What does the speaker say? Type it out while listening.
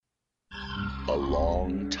A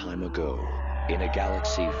long time ago, in a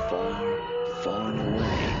galaxy far, far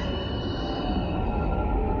away.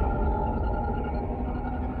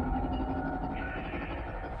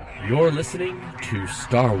 You're listening to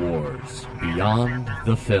Star Wars Beyond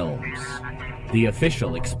the Films, the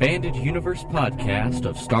official expanded universe podcast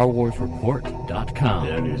of StarWarsReport.com.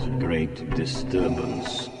 There is a great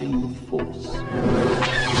disturbance in the Force.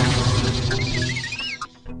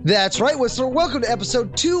 That's right, Whistler. Welcome to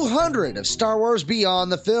episode 200 of Star Wars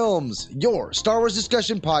Beyond the Films, your Star Wars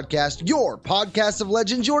discussion podcast, your podcast of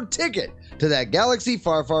legends, your ticket to that galaxy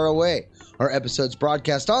far, far away. Our episodes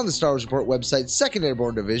broadcast on the Star Wars Report website, Second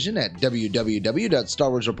Airborne Division at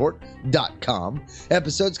www.starwarsreport.com.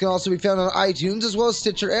 Episodes can also be found on iTunes as well as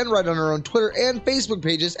Stitcher and right on our own Twitter and Facebook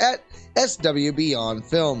pages at SW Beyond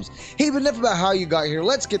Films. Hey, but enough about how you got here.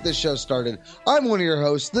 Let's get this show started. I'm one of your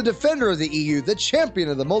hosts, the defender of the EU, the champion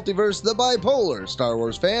of the multiverse, the bipolar Star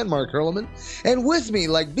Wars fan, Mark Hurlman. And with me,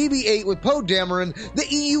 like BB-8 with Poe Dameron, the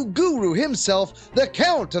EU guru himself, the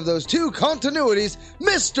count of those two continuities,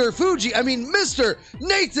 Mr.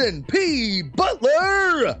 Nathan P.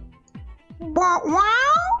 Butler!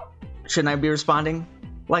 Wow! Shouldn't I be responding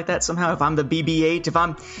like that somehow? If I'm the BB-8,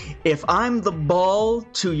 if I'm the ball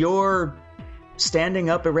to your standing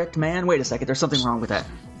up erect man? Wait a second, there's something wrong with that.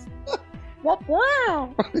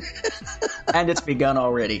 Wow! And it's begun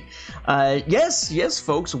already. Yes,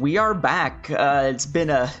 folks, we are back. It's been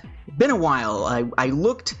a while. I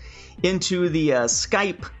looked into the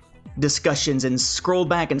Skype discussions and scroll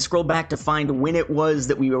back to find when it was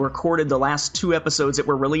that we recorded the last two episodes that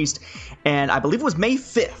were released, and I believe it was May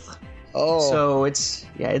 5th. Oh. So it's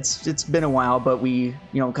been a while, but we,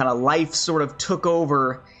 kind of life sort of took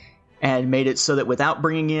over and made it so that without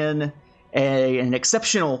bringing in an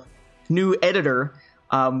exceptional new editor,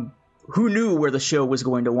 who knew where the show was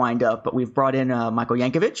going to wind up, but we've brought in Michael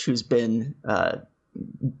Yankovic, who's been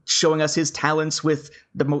showing us his talents with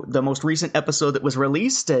the most recent episode that was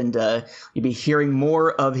released, and you'll be hearing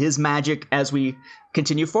more of his magic as we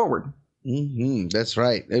continue forward. Mm-hmm, that's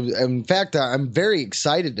right. In fact, I'm very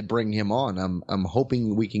excited to bring him on. I'm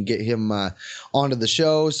hoping we can get him onto the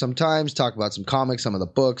show sometimes, talk about some comics, some of the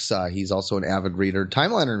books. He's also an avid reader,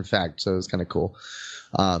 Timeliner, in fact, so it's kind of cool.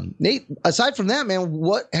 Nate, aside from that, man,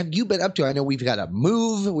 what have you been up to? I know we've got a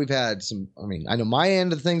move. We've had some, I know my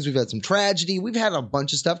end of things. We've had some tragedy. We've had a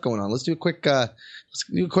bunch of stuff going on. Let's do a quick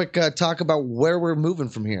talk about where we're moving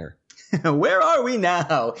from here. Where are we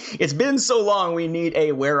now? It's been so long, we need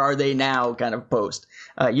a where are they now kind of post.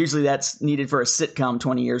 Usually that's needed for a sitcom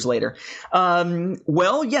 20 years later.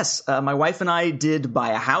 Well, yes, my wife and I did buy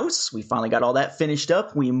a house. We finally got all that finished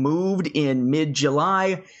up. We moved in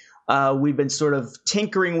mid-July. We've been sort of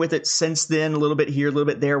tinkering with it since then, a little bit here, a little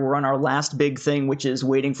bit there. We're on our last big thing, which is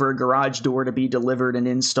waiting for a garage door to be delivered and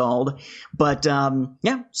installed. But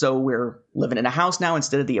so we're living in a house now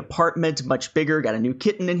instead of the apartment, much bigger. Got a new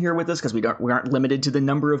kitten in here with us because we aren't limited to the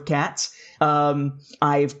number of cats.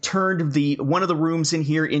 I've turned one of the rooms in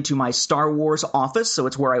here into my Star Wars office, so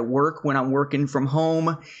it's where I work when I'm working from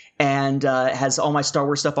home, and has all my Star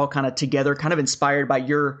Wars stuff all kind of together, kind of inspired by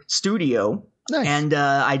your studio. Nice. And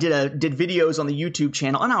I did videos on the YouTube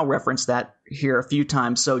channel, and I'll reference that here a few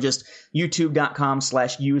times. So just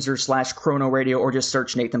youtube.com/user/Chrono Radio, or just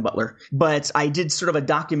search Nathan Butler. But I did sort of a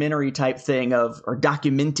documentary type thing or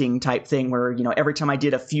documenting type thing where, every time I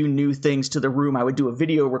did a few new things to the room, I would do a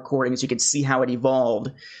video recording so you could see how it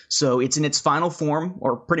evolved. So it's in its final form,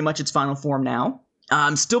 or pretty much its final form now.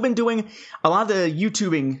 I'm still been doing a lot of the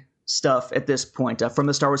YouTubing stuff at this point. From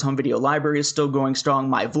the Star Wars Home Video Library is still going strong.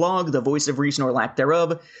 My vlog, The Voice of Reason or Lack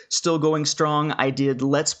Thereof, still going strong. I did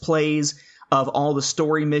Let's Plays of all the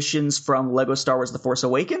story missions from LEGO Star Wars The Force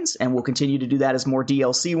Awakens, and we'll continue to do that as more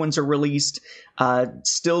DLC ones are released.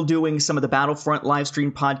 Still doing some of the Battlefront live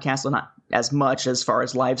stream podcasts, well, not as much as far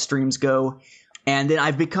as live streams go. And then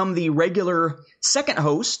I've become the regular second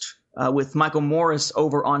host with Michael Morris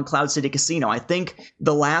over on Cloud City Casino. I think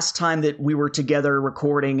the last time that we were together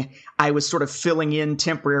recording, I was sort of filling in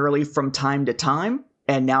temporarily from time to time.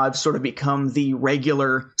 And now I've sort of become the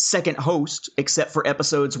regular second host, except for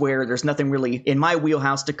episodes where there's nothing really in my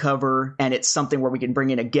wheelhouse to cover, and it's something where we can bring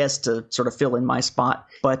in a guest to sort of fill in my spot.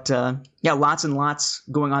 But lots and lots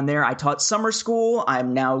going on there. I taught summer school.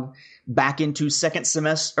 I'm now back into second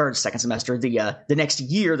semester, the next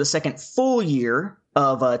year, the second full year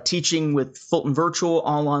of teaching with Fulton Virtual,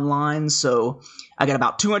 all online. So I got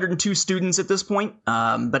about 202 students at this point,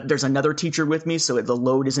 but there's another teacher with me, so the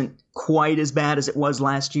load isn't quite as bad as it was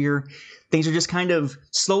last year. Things are just kind of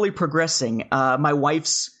slowly progressing. My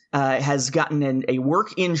wife's has gotten a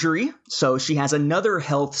work injury, so she has another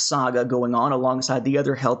health saga going on alongside the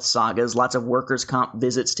other health sagas. Lots of workers' comp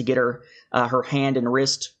visits to get her hand and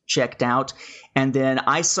wrist checked out. And then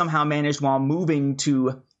I somehow managed while moving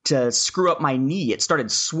to screw up my knee. It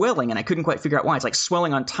started swelling, and I couldn't quite figure out why. It's like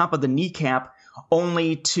swelling on top of the kneecap,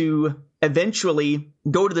 only to eventually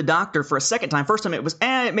go to the doctor for a second time. First time it was,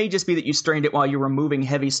 it may just be that you strained it while you were moving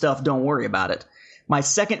heavy stuff. Don't worry about it. My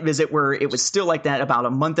second visit, where it was still like that about a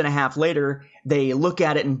month and a half later, they look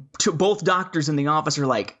at it, and both doctors in the office are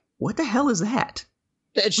like, what the hell is that?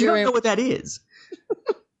 We don't know what that is.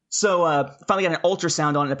 So finally got an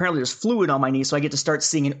ultrasound on it. Apparently there's fluid on my knee, so I get to start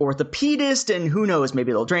seeing an orthopedist, and who knows,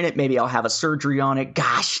 maybe they'll drain it. Maybe I'll have a surgery on it.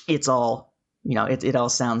 Gosh, it's all, it all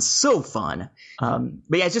sounds so fun.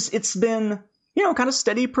 But yeah, it's been, kind of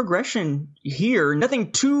steady progression here.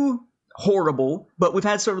 Nothing too horrible, but we've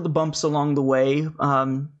had sort of the bumps along the way.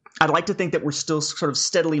 I'd like to think that we're still sort of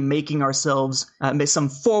steadily making ourselves make some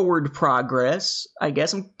forward progress, I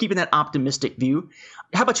guess. I'm keeping that optimistic view.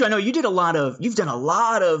 How about you? I know you've done a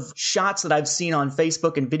lot of shots that I've seen on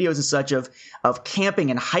Facebook and videos and such of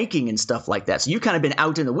camping and hiking and stuff like that. So you've kind of been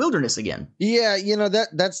out in the wilderness again. Yeah,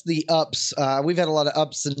 that's the ups. We've had a lot of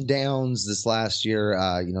ups and downs this last year.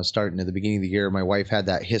 Starting at the beginning of the year, my wife had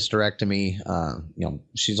that hysterectomy.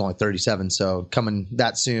 She's only 37, so coming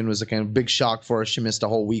that soon was a kind of big shock for us. She missed a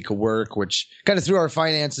whole week of work, which kind of threw our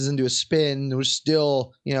finances into a spin. There was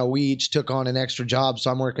still, we each took on an extra job.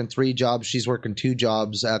 So I'm working 3 jobs. She's working 2 jobs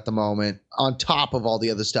at the moment on top of all the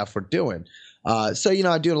other stuff we're doing. I'm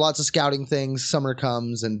doing lots of scouting things. Summer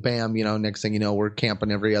comes and bam, next thing you know, we're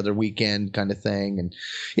camping every other weekend kind of thing. And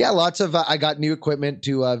yeah, lots of, I got new equipment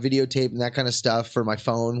to videotape and that kind of stuff for my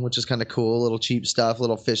phone, which is kind of cool. Little cheap stuff,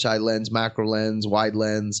 little fisheye lens, macro lens, wide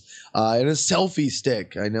lens, and a selfie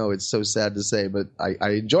stick. I know it's so sad to say, but I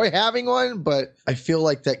enjoy having one, but I feel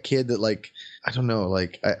like that kid that I don't know,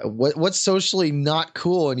 what's socially not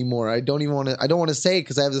cool anymore. I don't want to say it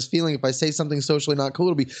because I have this feeling if I say something socially not cool,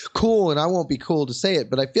 it'll be cool and I won't be cool to say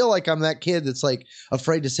it. But I feel like I'm that kid that's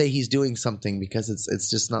afraid to say he's doing something because it's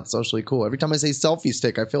just not socially cool. Every time I say selfie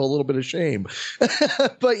stick, I feel a little bit of shame.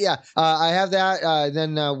 But yeah, I have that.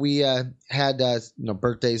 Then we had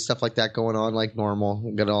birthdays, stuff like that going on like normal.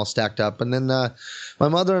 We got it all stacked up. And then my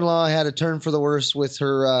mother-in-law had a turn for the worse with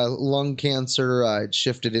her lung cancer. It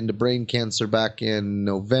shifted into brain cancer back in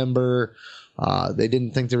November. They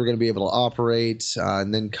didn't think they were going to be able to operate.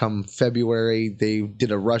 And then come February, they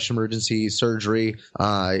did a rush emergency surgery.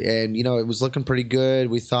 And it was looking pretty good.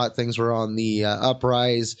 We thought things were on the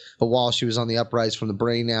uprise. But while she was on the uprise from the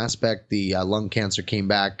brain aspect, the lung cancer came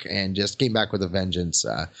back and just came back with a vengeance.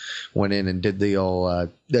 Went in and did the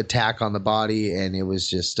old attack on the body. And it was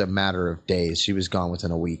just a matter of days. She was gone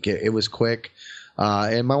within a week. It was quick.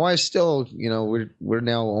 And my wife's still, we're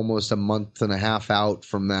now almost a month and a half out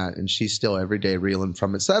from that, and she's still every day reeling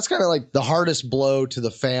from it. So that's kind of like the hardest blow to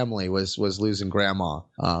the family was losing grandma.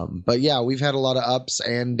 But yeah, we've had a lot of ups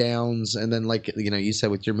and downs, and then you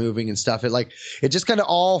said with your moving and stuff, it just kind of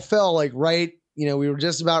all fell right. We were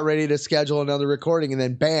just about ready to schedule another recording, and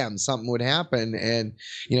then bam, something would happen. And,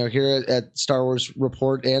 here at Star Wars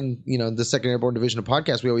Report and, the 2nd Airborne Division of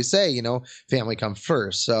Podcast, we always say, family comes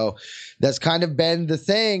first. So that's kind of been the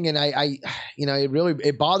thing. And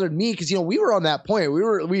it bothered me because, we were on that point.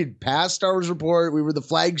 We had passed Star Wars Report. We were the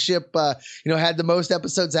flagship, had the most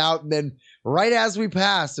episodes out. And then right as we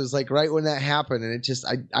passed, it was right when that happened. And it just,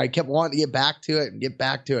 I kept wanting to get back to it.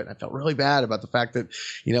 And I felt really bad about the fact that,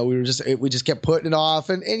 we just kept putting it off.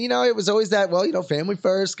 And it was always that, family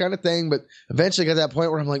first kind of thing. But eventually got to that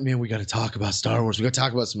point where I'm like, man, we got to talk about Star Wars. We got to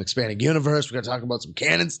talk about some expanding universe. We got to talk about some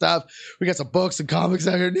canon stuff. We got some books and comics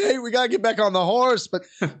out here. Hey, we got to get back on the horse. But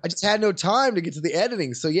I just had no time to get to the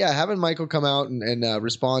editing. So yeah, having Michael come out and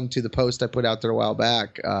respond to the post I put out there a while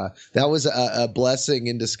back, that was a blessing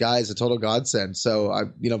in disguise, a total godsend. So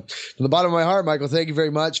from the bottom of my heart, Michael, thank you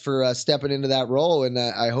very much for stepping into that role. And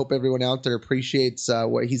I hope everyone out there appreciates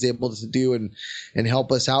what he's able to do and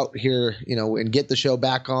help us out here, and get the show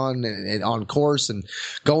back on and on course and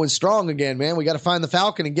going strong again, man. We got to find the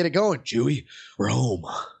Falcon and get it going. Chewie, we're home.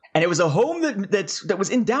 And it was a home that was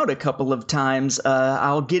in doubt a couple of times.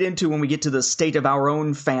 I'll get into when we get to the state of our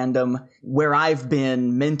own fandom, where I've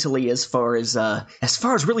been mentally as far as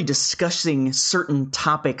really discussing certain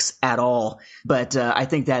topics at all. But I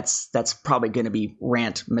think that's probably going to be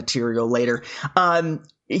rant material later.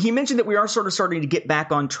 He mentioned that we are sort of starting to get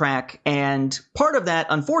back on track, and part of that,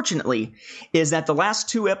 unfortunately, is that the last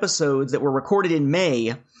 2 episodes that were recorded in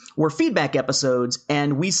May were feedback episodes,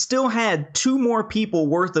 and we still had 2 more people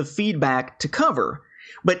worth of feedback to cover.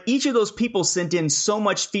 But each of those people sent in so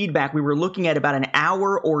much feedback. We were looking at about an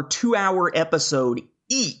hour or 2-hour episode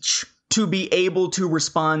each to be able to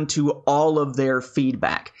respond to all of their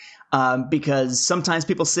feedback. Because sometimes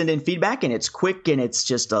people send in feedback and it's quick and it's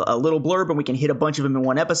just a little blurb and we can hit a bunch of them in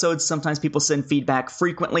one episode. Sometimes people send feedback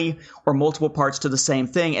frequently or multiple parts to the same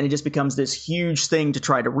thing, and it just becomes this huge thing to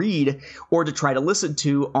try to read or to try to listen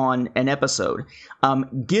to on an episode.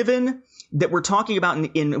 Given that we're talking about,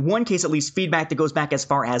 in one case at least, feedback that goes back as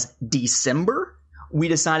far as December, we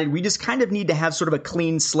decided we just kind of need to have sort of a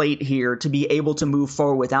clean slate here to be able to move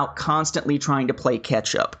forward without constantly trying to play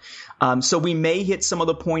catch up. So we may hit some of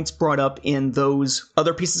the points brought up in those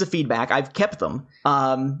other pieces of feedback. I've kept them.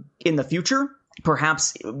 In the future,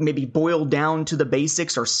 perhaps maybe boil down to the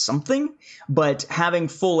basics or something, but having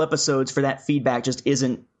full episodes for that feedback just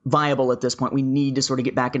isn't viable at this point. We need to sort of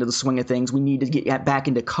get back into the swing of things. We need to get back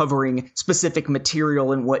into covering specific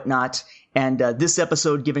material and whatnot. And this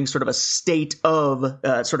episode, giving sort of a state of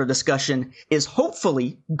sort of discussion, is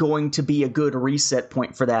hopefully going to be a good reset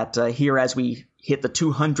point for that here as we hit the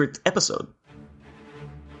 200th episode.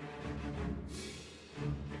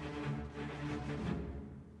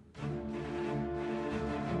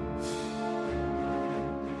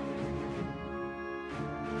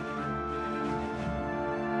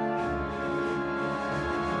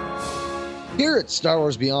 Here at Star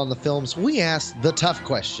Wars Beyond the Films, we ask the tough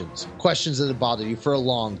questions. Questions that have bothered you for a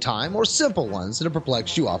long time, or simple ones that have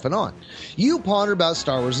perplexed you off and on. You ponder about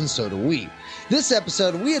Star Wars, and so do we. This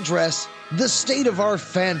episode, we address the state of our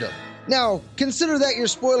fandom. Now, consider that your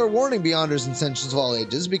spoiler warning, Beyonders and Sentients of all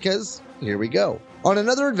ages, because here we go. On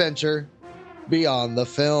another adventure, Beyond the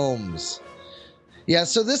Films. Yeah,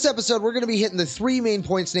 so this episode, we're going to be hitting the three main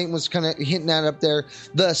points Nate was kind of hinting at up there.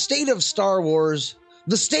 The state of Star Wars,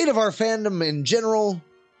 the state of our fandom in general,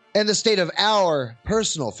 and the state of our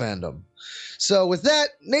personal fandom. So with that,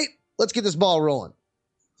 Nate, let's get this ball rolling.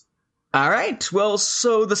 All right. Well,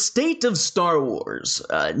 so the state of Star Wars,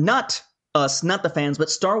 not us, not the fans, but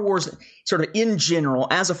Star Wars sort of in general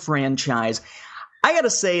as a franchise. I got to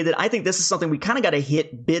say that I think this is something we kind of got to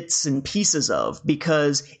hit bits and pieces of,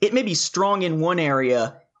 because it may be strong in one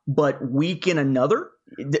area, but weak in another.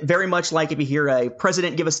 Very much like if you hear a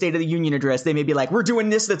president give a State of the Union address, they may be like, we're doing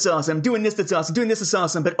this that's awesome, doing this that's awesome, doing this that's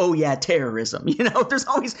awesome, but oh yeah, terrorism. You know, there's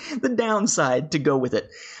always the downside to go with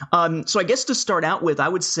it. So I guess to start out with, I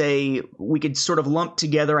would say we could sort of lump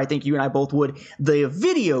together, I think you and I both would, the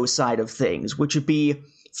video side of things, which would be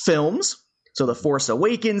films. So The Force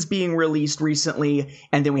Awakens being released recently,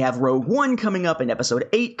 and then we have Rogue One coming up and Episode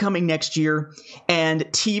 8 coming next year, and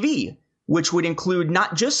TV, which would include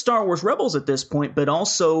not just Star Wars Rebels at this point, but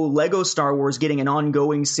also Lego Star Wars getting an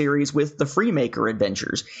ongoing series with the Freemaker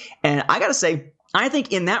Adventures. And I gotta say, I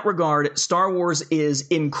think in that regard, Star Wars is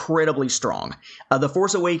incredibly strong. The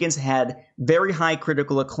Force Awakens had very high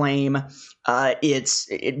critical acclaim.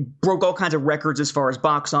 It broke all kinds of records as far as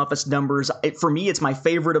box office numbers. For me, it's my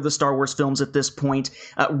favorite of the Star Wars films at this point.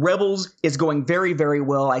 Rebels is going very, very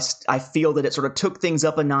well. I feel that it sort of took things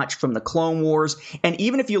up a notch from the Clone Wars. And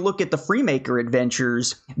even if you look at the Freemaker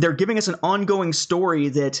Adventures, they're giving us an ongoing story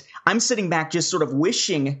that I'm sitting back just sort of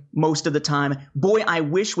wishing most of the time, boy, I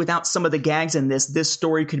wish without some of the gags in this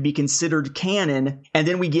story could be considered canon. And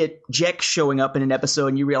then we get Jex showing up in an episode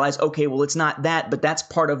and you realize, okay, well, it's not that, but that's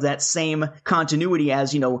part of that same continuity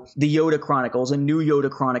as, you know, the Yoda Chronicles and New Yoda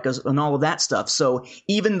Chronicles and all of that stuff. So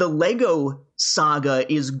even the Lego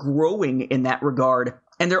saga is growing in that regard.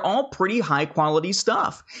 And they're all pretty high quality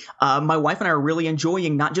stuff. My wife and I are really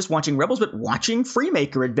enjoying not just watching Rebels, but watching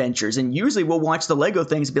Freemaker Adventures. And usually we'll watch the Lego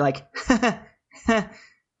things and be like,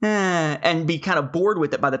 and be kind of bored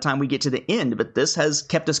with it by the time we get to the end. But this has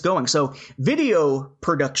kept us going. So video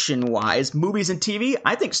production wise, movies and TV,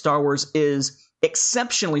 I think Star Wars is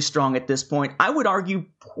exceptionally strong at this point. I would argue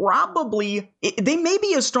probably they may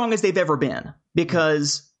be as strong as they've ever been,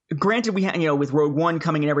 because granted, we have, you know, with Rogue One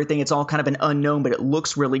coming and everything, it's all kind of an unknown, but it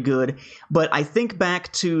looks really good. But I think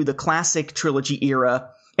back to the classic trilogy era,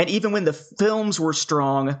 and even when the films were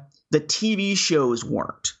strong, the TV shows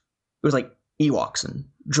weren't. It was like Ewoks and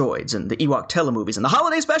droids and the Ewok telemovies and the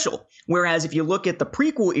holiday special. Whereas if you look at the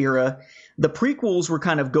prequel era, the prequels were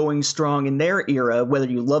kind of going strong in their era, whether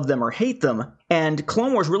you love them or hate them. And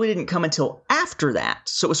Clone Wars really didn't come until after that.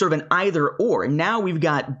 So it was sort of an either or. And now we've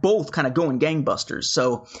got both kind of going gangbusters.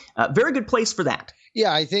 So very good place for that.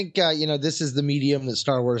 Yeah, I think, this is the medium that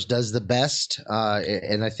Star Wars does the best.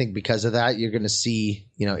 And I think because of that, you're going to see,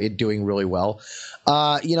 it doing really well.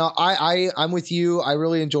 I'm with you. I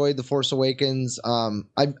really enjoyed The Force Awakens.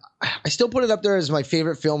 I still put it up there as my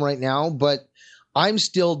favorite film right now, but I'm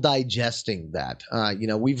still digesting that.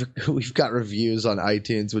 We've got reviews on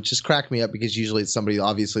iTunes, which just crack me up because usually it's somebody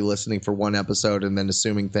obviously listening for one episode and then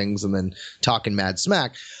assuming things and then talking mad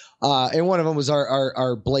smack. And one of them was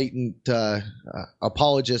our blatant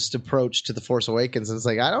apologist approach to The Force Awakens. And it's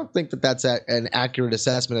like, I don't think that that's an accurate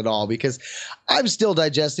assessment at all, because I'm still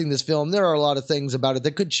digesting this film. There are a lot of things about it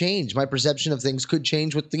that could change. My perception of things could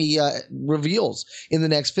change with the reveals in the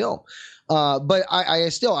next film. But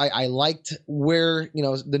I liked where,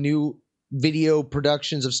 the new video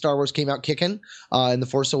productions of Star Wars came out kicking. And The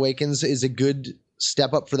Force Awakens is a good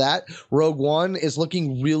step up for that. Rogue One is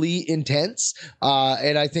looking really intense.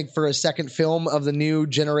 And I think for a second film of the new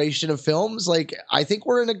generation of films, I think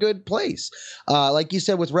we're in a good place. Like you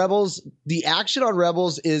said, with Rebels, the action on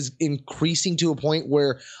Rebels is increasing to a point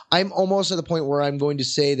where I'm almost at the point where I'm going to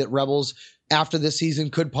say that Rebels after this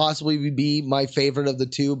season could possibly be my favorite of the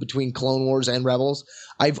two between Clone Wars and Rebels.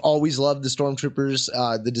 I've always loved the Stormtroopers,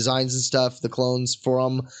 the designs and stuff, the clones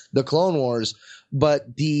from the Clone Wars,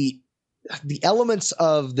 but the elements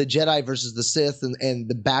of the Jedi versus the Sith and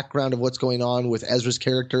the background of what's going on with Ezra's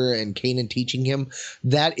character and Kanan teaching him,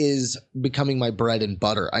 that is becoming my bread and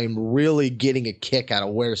butter. I'm really getting a kick out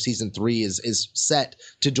of where season 3 is set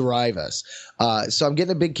to drive us. So I'm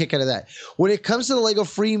getting a big kick out of that. When it comes to the Lego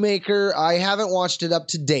Freemaker, I haven't watched it up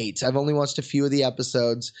to date. I've only watched a few of the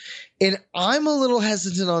episodes. And I'm a little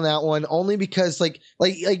hesitant on that one, only because like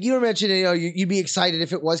you were mentioning, you'd be excited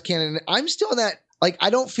if it was canon. I'm still in that.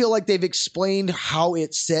 I don't feel like they've explained how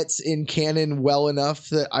it sets in canon well enough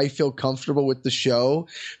that I feel comfortable with the show,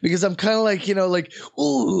 because I'm kind of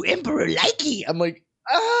ooh, Emperor Likey. I'm like,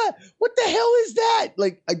 what the hell is that?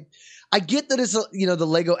 I get that it's, the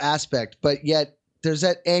Lego aspect, but yet there's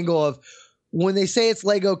that angle of when they say it's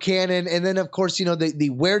Lego canon, and then of course, the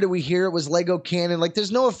where do we hear it was Lego canon?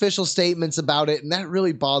 There's no official statements about it, and that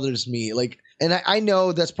really bothers me. And I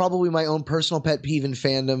know that's probably my own personal pet peeve in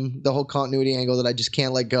fandom, the whole continuity angle that I just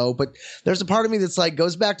can't let go. But there's a part of me that's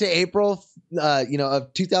goes back to April,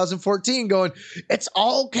 of 2014 going, it's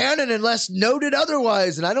all canon unless noted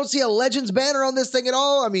otherwise. And I don't see a Legends banner on this thing at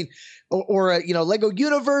all. I mean, or Lego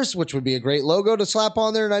Universe, which would be a great logo to slap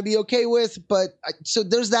on there and I'd be okay with. But so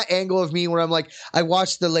there's that angle of me where I'm I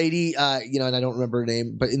watched the lady, and I don't remember her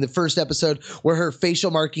name, but in the first episode where her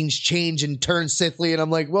facial markings change and turn Sithly, and I'm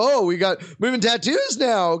like, whoa, we got moving tattoos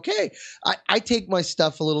now. Okay. I take my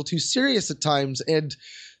stuff a little too serious at times. And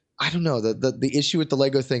I don't know, the issue with the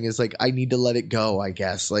Lego thing is I need to let it go, I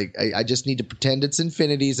guess. I just need to pretend it's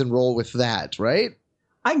infinities and roll with that, right?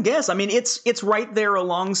 I guess. I mean, it's right there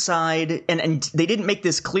alongside, and they didn't make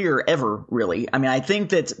this clear ever, really. I mean, I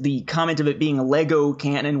think that the comment of it being a Lego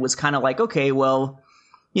canon was kind of okay, well,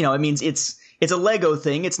 it means it's a Lego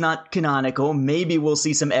thing. It's not canonical. Maybe we'll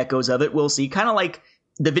see some echoes of it. We'll see. Kind of like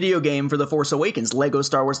the video game for The Force Awakens, Lego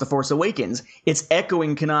Star Wars The Force Awakens. It's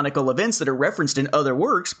echoing canonical events that are referenced in other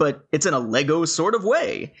works, but it's in a Lego sort of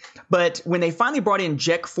way. But when they finally brought in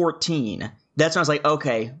Jek 14, that's when I was like,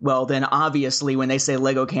 okay, well, then obviously when they say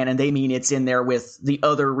Lego canon, they mean it's in there with the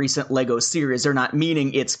other recent Lego series. They're not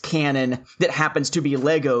meaning it's canon that happens to be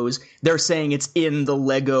Legos. They're saying it's in the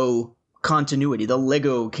Lego continuity, the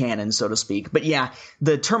Lego canon, so to speak. But yeah,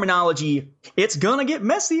 the terminology, it's gonna get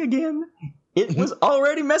messy again. It was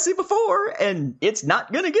already messy before, and it's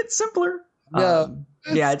not gonna get simpler. No.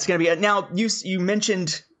 Yeah, it's gonna be. Now, you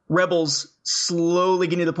mentioned Rebels slowly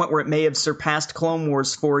getting to the point where it may have surpassed Clone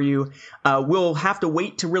Wars for you. We'll have to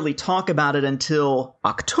wait to really talk about it until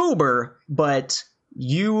October, but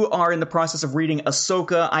you are in the process of reading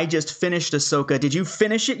Ahsoka. I just finished Ahsoka. Did you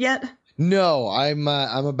finish it yet? No, I'm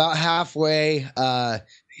about halfway. How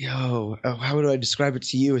do I describe it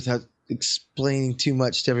to you without explaining too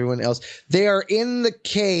much to everyone else? They are in the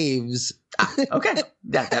caves. Okay,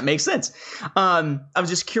 that makes sense. I was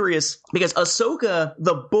just curious because Ahsoka,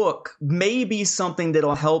 the book, may be something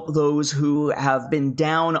that'll help those who have been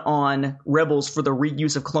down on Rebels for the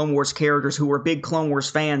reuse of Clone Wars characters who were big Clone Wars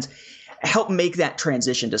fans, help make that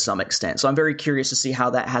transition to some extent. So I'm very curious to see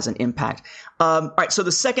how that has an impact. All right, so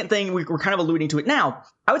the second thing, we're kind of alluding to it now.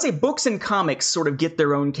 I would say books and comics sort of get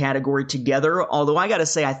their own category together, although I got to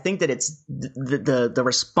say I think that it's the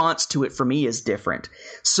response to it for me is different.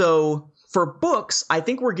 So for books, I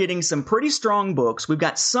think we're getting some pretty strong books. We've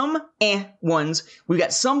got some ones. We've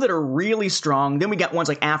got some that are really strong. Then we got ones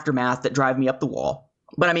like Aftermath that drive me up the wall.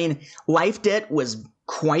 But I mean, Life Debt was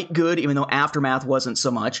quite good, even though Aftermath wasn't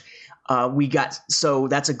so much. So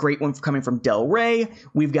that's a great one coming from Del Rey.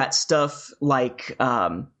 We've got stuff like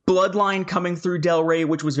Bloodline coming through Del Rey,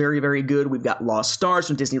 which was very, very good. We've got Lost Stars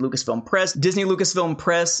from Disney Lucasfilm Press. Disney Lucasfilm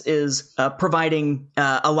Press is providing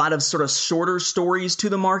a lot of sort of shorter stories to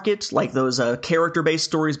the market, like those character-based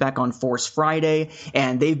stories back on Force Friday,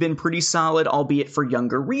 and they've been pretty solid, albeit for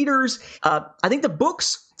younger readers. I think the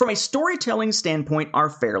books, from a storytelling standpoint, are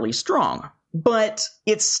fairly strong. But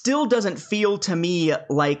it still doesn't feel to me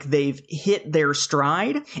like they've hit their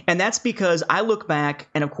stride. And that's because I look back,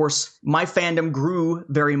 and of course, my fandom grew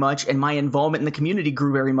very much, and my involvement in the community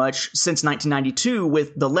grew very much since 1992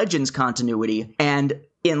 with the Legends continuity. And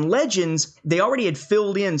in Legends, they already had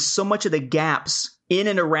filled in so much of the gaps in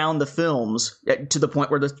and around the films, to the point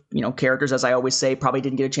where the characters, as I always say, probably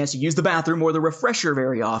didn't get a chance to use the bathroom or the refresher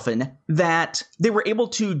very often, that they were able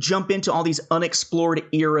to jump into all these unexplored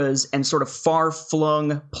eras and sort of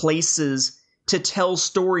far-flung places to tell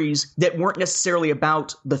stories that weren't necessarily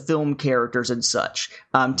about the film characters and such.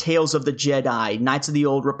 Tales of the Jedi, Knights of the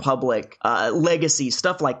Old Republic, Legacy,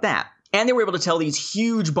 stuff like that. And they were able to tell these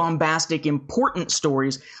huge, bombastic, important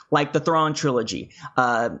stories like the Thrawn trilogy,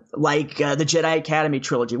 like the Jedi Academy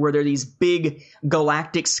trilogy, where there are these big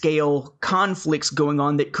galactic-scale conflicts going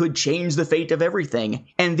on that could change the fate of everything.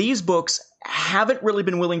 And these books haven't really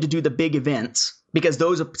been willing to do the big events, because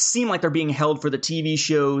those seem like they're being held for the TV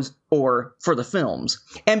shows or for the films.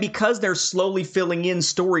 And because they're slowly filling in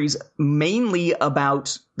stories mainly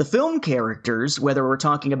about the film characters, whether we're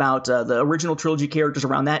talking about the original trilogy characters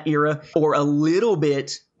around that era, or a little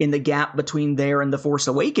bit in the gap between there and The Force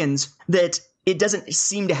Awakens, that it doesn't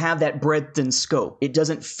seem to have that breadth and scope. It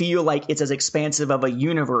doesn't feel like it's as expansive of a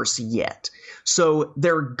universe yet. So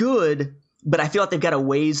they're good, but I feel like they've got a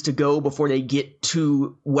ways to go before they get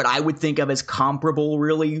to what I would think of as comparable,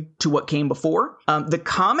 really, to what came before. The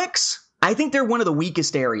comics, I think they're one of the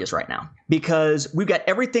weakest areas right now, because we've got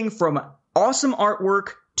everything from awesome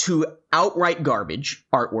artwork to outright garbage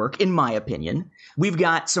artwork, in my opinion. We've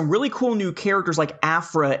got some really cool new characters like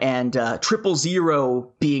Aphra and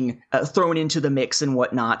 000 being thrown into the mix and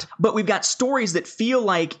whatnot. But we've got stories that feel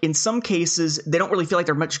like, in some cases, they don't really feel like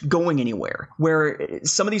they're much going anywhere. Where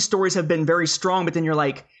some of these stories have been very strong, but then you're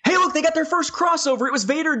like, hey, look, they got their first crossover. It was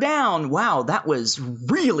Vader down. Wow, that was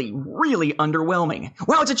really, really underwhelming.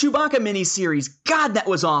 Wow, it's a Chewbacca miniseries. God, that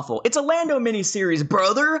was awful. It's a Lando miniseries,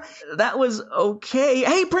 brother. That was okay.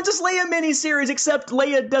 Hey, Princess Leia miniseries, except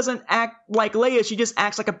Leia doesn't act like Leia. She just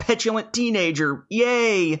acts like a petulant teenager.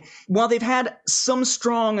 Yay. While they've had some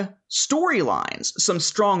strong storylines, some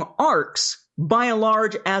strong arcs, by and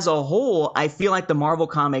large, as a whole, I feel like the Marvel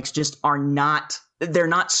comics just are not... They're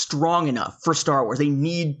not strong enough for Star Wars. They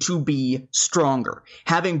need to be stronger.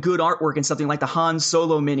 Having good artwork in something like the Han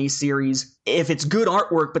Solo miniseries, if it's good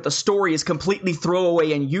artwork but the story is completely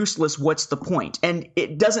throwaway and useless, what's the point? And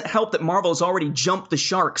it doesn't help that Marvel has already jumped the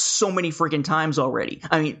shark so many freaking times already.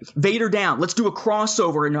 I mean, Vader down. Let's do a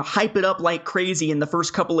crossover and hype it up like crazy in the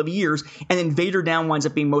first couple of years, and then Vader down winds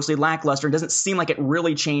up being mostly lackluster and doesn't seem like it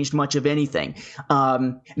really changed much of anything.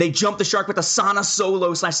 They jumped the shark with the Sana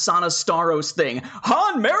Solo / Sana Staros thing.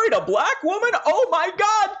 Han married a black woman? Oh my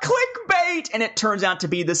god, clickbait! And it turns out to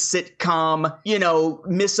be the sitcom,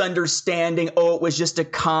 misunderstanding. Oh, it was just a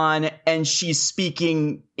con, and she's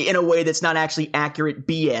speaking in a way that's not actually accurate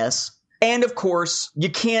BS. And of course, you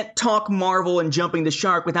can't talk Marvel and jumping the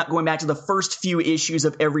shark without going back to the first few issues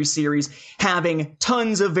of every series, having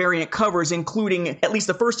tons of variant covers, including at least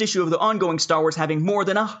the first issue of the ongoing Star Wars having more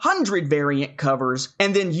than 100 variant covers,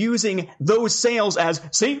 and then using those sales as,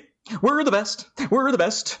 see, we're the best. We're the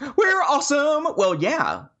best. We're awesome. Well,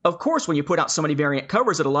 yeah, of course, when you put out so many variant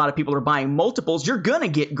covers that a lot of people are buying multiples, you're going to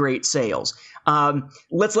get great sales.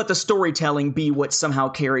 Let's let the storytelling be what somehow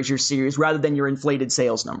carries your series rather than your inflated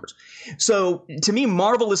sales numbers. So to me,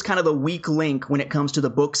 Marvel is kind of the weak link when it comes to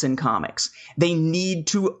the books and comics. They need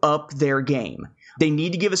to up their game. They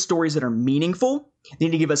need to give us stories that are meaningful. They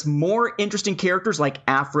need to give us more interesting characters like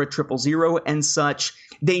Aphra, 000, and such.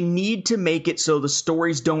 They need to make it so the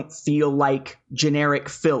stories don't feel like generic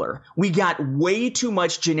filler. We got way too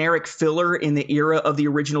much generic filler in the era of the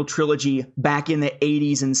original trilogy back in the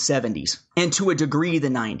 80s and 70s, and to a degree the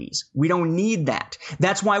 90s. We don't need that.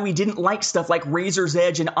 That's why we didn't like stuff like Razor's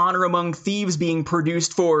Edge and Honor Among Thieves being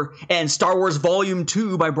produced for, and Star Wars Volume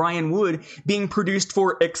 2 by Brian Wood being produced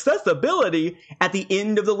for accessibility at the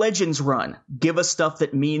end of the Legends run. Give us stuff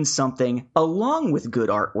that means something along with good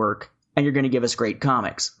artwork, and you're going to give us great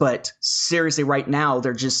comics. But seriously, right now,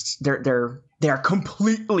 they are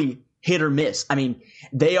completely hit or miss. I mean,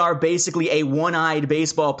 they are basically a one-eyed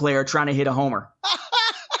baseball player trying to hit a homer.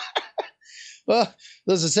 Well,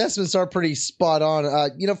 Those assessments are pretty spot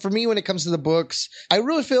on. For me, when it comes to the books, I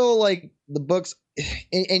really feel like the books,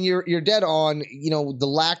 and you're dead on, the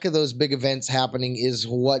lack of those big events happening is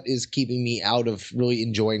what is keeping me out of really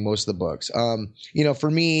enjoying most of the books.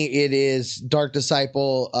 For me, it is Dark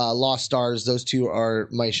Disciple, Lost Stars. Those two are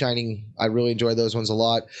my shining. I really enjoy those ones a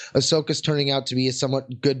lot. Ahsoka's turning out to be a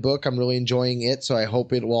somewhat good book. I'm really enjoying it, so I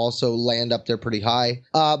hope it will also land up there pretty high.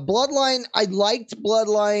 Bloodline, I liked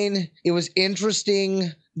Bloodline. It was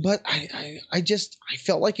interesting, but I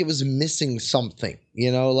felt like it was missing something,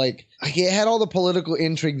 it had all the political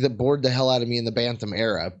intrigue that bored the hell out of me in the Bantam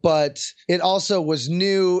era, but it also was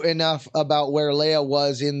new enough about where Leia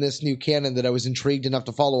was in this new canon that I was intrigued enough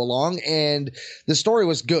to follow along, and the story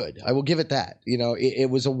was good. I will give it that. It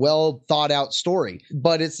was a well thought out story,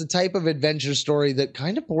 but it's the type of adventure story that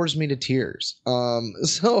kind of bores me to tears.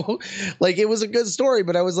 It was a good story,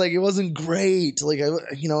 but I was like, it wasn't great.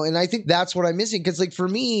 And I think that's what I'm missing. Cause for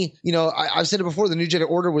me, I've said it before, the New Jedi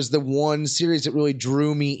Order was the one series that really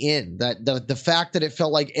drew me in. That the fact that it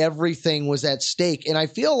felt like everything was at stake. And I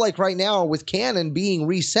feel like right now with canon being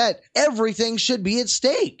reset, everything should be at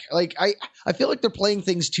stake. I feel like they're playing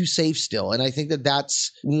things too safe still. And I think that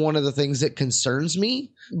that's one of the things that concerns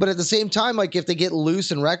me. But at the same time, if they get loose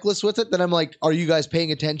and reckless with it, then I'm like, are you guys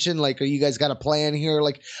paying attention? Are you guys got a plan here?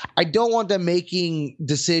 I don't want them making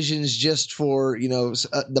decisions just for,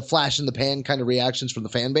 the flash in the pan kind of reactions from the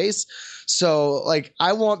fan base. So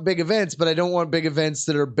I want big events, but I don't want big events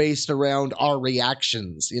that are based around our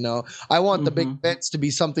reactions. I want the big events to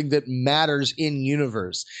be something that matters in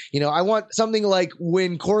universe. I want something like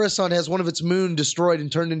when Coruscant has one of its moon destroyed and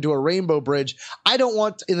turned into a rainbow bridge. I don't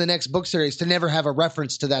want in the next book series to never have a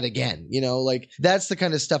reference to that again. That's the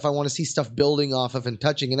kind of stuff I want to see stuff building off of and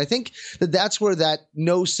touching. And I think that that's where that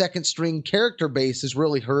no second string character base is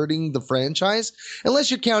really hurting the franchise,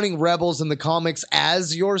 unless you're counting Rebels in the comics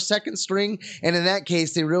as your second string. And in that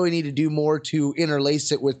case, they really need to do more to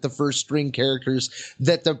interlace it with the first string characters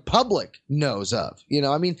that the public knows of.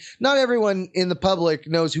 Not everyone in the public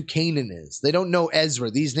knows who Kanan is. They don't know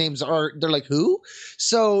Ezra. These names they're like, who?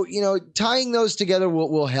 So, tying those together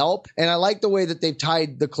will help. And I like the way that they've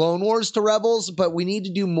tied the Clone Wars to Rebels, but we need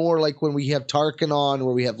to do more when we have Tarkin on,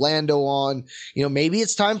 where we have Lando on. Maybe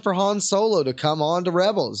it's time for Han Solo to come on to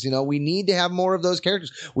Rebels. We need to have more of those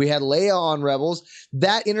characters. We had Leia on Rebels.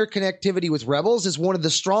 That interconnectivity with Rebels is one of the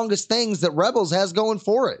strongest things that Rebels has going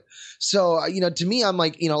for it. So, to me, I'm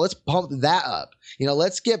like, let's pump that up.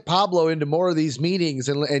 Let's get Pablo into more of these meetings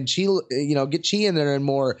and Chi, get Chi in there and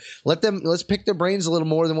more. Let's pick their brains a little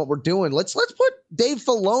more than what we're doing. Let's put Dave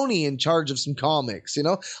Filoni in charge of some comics.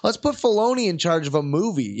 Let's put Filoni in charge of a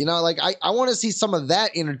movie. I want to see some of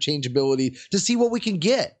that interchangeability to see what we can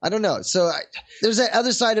get. I don't know. So there's that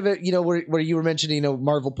other side of it, where you were mentioning,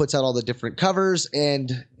 Marvel puts out all the different covers,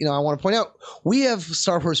 and I want to point out we have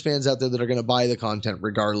Star Wars fans out there that are going to buy the content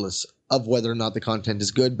regardless of whether or not the content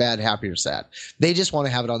is good, bad, happy, or sad. They just want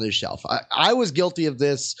to have it on their shelf. I was guilty of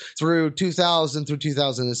this through 2000 through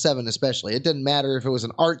 2007 especially. It didn't matter if it was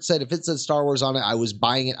an art set. If it said Star Wars on it, I was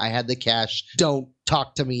buying it. I had the cash. Don't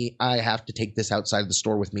talk to me. I have to take this outside of the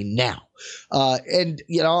store with me now. And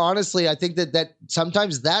honestly, I think that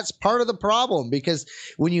sometimes that's part of the problem, because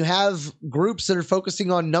when you have groups that are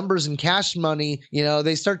focusing on numbers and cash money,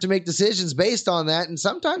 they start to make decisions based on that. And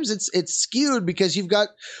sometimes it's skewed because you've got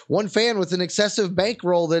one fan with an excessive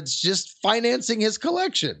bankroll that's just financing his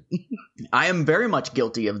collection. I am very much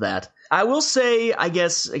guilty of that. I will say, I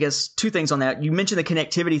guess two things on that. You mentioned the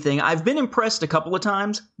connectivity thing. I've been impressed a couple of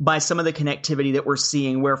times by some of the connectivity that we're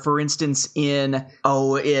seeing, where, for instance, in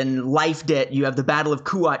Life Debt, you have the Battle of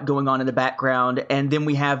Kuat going on in the background, and then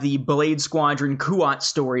we have the Blade Squadron Kuat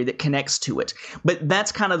story that connects to it. But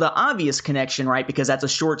that's kind of the obvious connection, right? Because that's a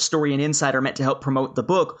short story and insider meant to help promote the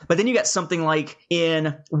book. But then you got something like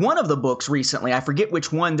in one of the books recently, I forget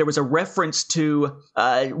which one, there was a reference to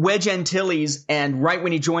Wedge Antilles, and right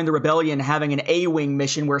when he joined the rebellion, having an A-Wing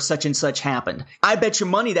mission where such and such happened. I bet you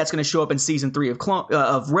money that's going to show up in season 3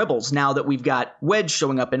 of Rebels, now that we've got Wedge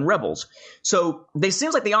showing up in Rebels. So they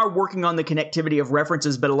seems like they are working on the connectivity of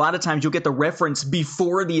references, but a lot of times you'll get the reference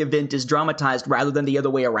before the event is dramatized rather than the other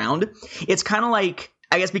way around. It's kind of like,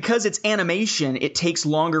 I guess because it's animation, it takes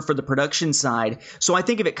longer for the production side. So I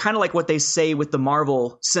think of it kind of like what they say with the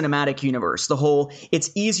Marvel Cinematic Universe. The whole,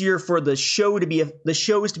 it's easier for the shows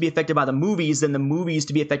to be affected by the movies than the movies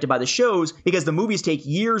to be affected by the shows, because the movies take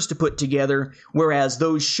years to put together, whereas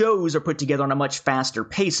those shows are put together on a much faster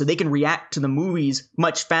pace. So they can react to the movies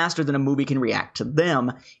much faster than a movie can react to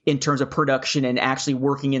them in terms of production and actually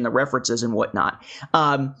working in the references and whatnot.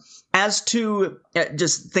 As to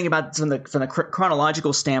just think about from the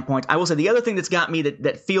chronological standpoint, I will say the other thing that's got me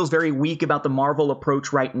that feels very weak about the Marvel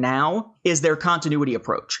approach right now is their continuity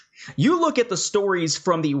approach. You look at the stories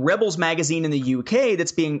from the Rebels magazine in the UK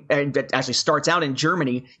that actually starts out in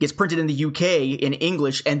Germany, gets printed in the UK in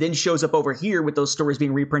English, and then shows up over here with those stories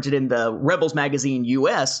being reprinted in the Rebels magazine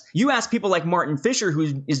US. You ask people like Martin Fisher,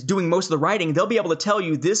 who is doing most of the writing, they'll be able to tell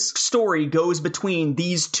you this story goes between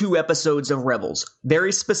these 2 episodes of Rebels.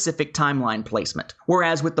 Very specific timeline placement.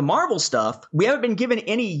 Whereas with the Marvel stuff, we haven't been given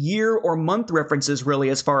any year or month references really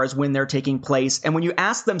as far as when they're taking place. And when you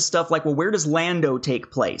ask them stuff like, well, where does Lando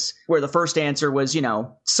take place? Where the first answer was,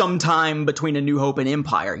 sometime between A New Hope and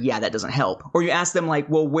Empire. Yeah, that doesn't help. Or you ask them like,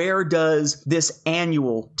 well, where does this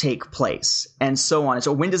annual take place? And so on. And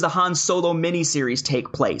so when does the Han Solo miniseries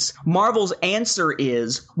take place? Marvel's answer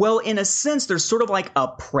is, well, in a sense, there's sort of like a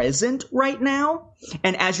present right now.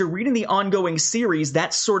 And as you're reading the ongoing series,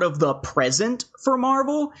 that's sort of the present for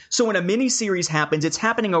Marvel. So when a miniseries happens, it's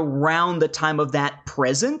happening around the time of that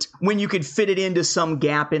present when you could fit it into some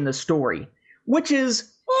gap in the story, which is,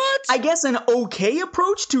 I guess, an okay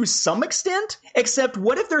approach to some extent, except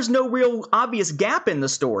what if there's no real obvious gap in the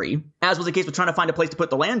story, as was the case with trying to find a place to put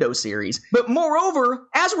the Lando series. But moreover,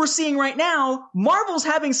 as we're seeing right now, Marvel's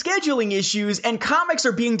having scheduling issues and comics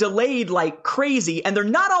are being delayed like crazy, and they're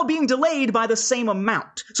not all being delayed by the same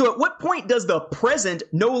amount. So at what point does the present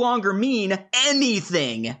no longer mean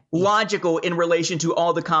anything logical in relation to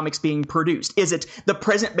all the comics being produced? Is it the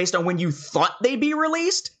present based on when you thought they'd be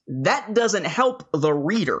released? That doesn't help the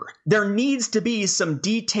reader. There needs to be some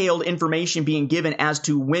detailed information being given as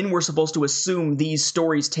to when we're supposed to assume these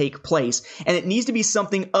stories take place. And it needs to be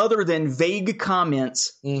something other than vague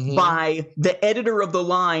comments by the editor of the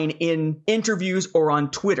line in interviews or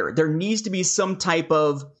on Twitter. There needs to be some type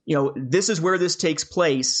of, this is where this takes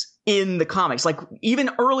place in the comics. Like,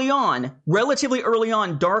 even early on, relatively early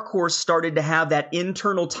on, Dark Horse started to have that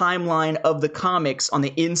internal timeline of the comics on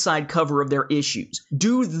the inside cover of their issues.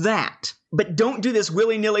 Do that. But don't do this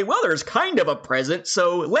willy-nilly, well, there's kind of a present,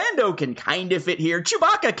 so Lando can kind of fit here.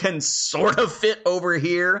 Chewbacca can sort of fit over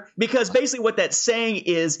here. Because basically what that's saying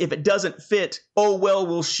is, if it doesn't fit, oh, well,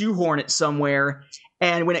 we'll shoehorn it somewhere.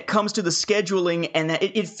 And when it comes to the scheduling, and that,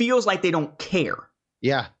 it feels like they don't care.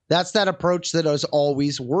 Yeah, that's that approach that has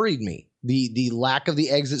always worried me. The lack of the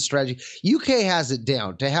exit strategy. UK has it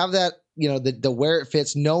down. To have that, the where it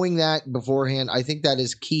fits, knowing that beforehand, I think that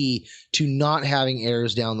is key to not having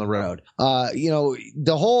errors down the road.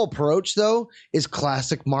 The whole approach, though, is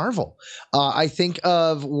classic Marvel. I think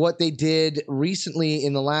of what they did recently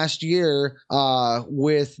in the last year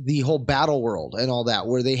with the whole Battle World and all that,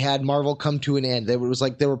 where they had Marvel come to an end. It was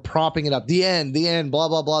like they were propping it up. The end, blah,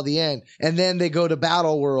 blah, blah, the end. And then they go to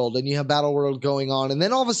Battle World and you have Battle World going on. And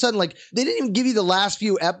then all of a sudden, like, they didn't even give you the last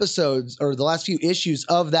few episodes or the last few issues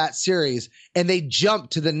of that series. And they jump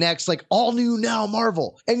to the next, like, all new now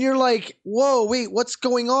Marvel. And you're like, whoa, wait, what's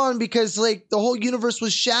going on? Because, like, the whole universe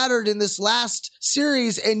was shattered in this last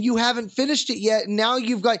series and you haven't finished it yet. And now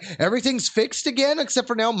you've got everything's fixed again, except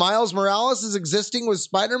for now Miles Morales is existing with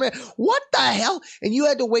Spider-Man. What the hell? And you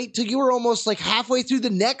had to wait till you were almost like halfway through the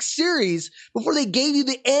next series before they gave you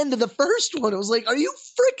the end of the first one. It was like, are you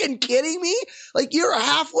freaking kidding me? Like, you're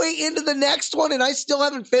halfway into the next one and I still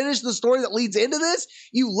haven't finished the story that leads into this?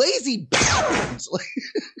 You lazy bastards.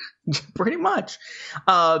 Pretty much.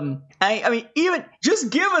 I mean, even just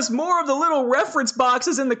give us more of the little reference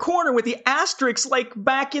boxes in the corner with the asterisks, like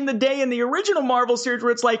back in the day in the original Marvel series,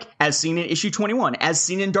 where it's like, as seen in issue 21, as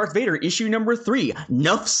seen in Darth Vader issue number 3.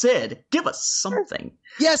 Nuff said. Give us something.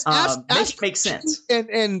 Yes, ask makes sense.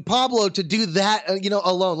 And Pablo to do that,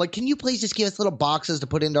 alone. Like, can you please just give us little boxes to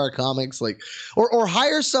put into our comics, like, or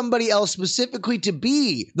hire somebody else specifically to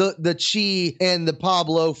be the Chi and the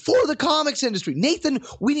Pablo for the comics industry. Nathan,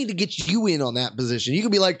 we need to get you in on that position. You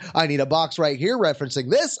can be like, I need a box right here referencing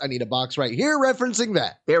this. I need a box right here referencing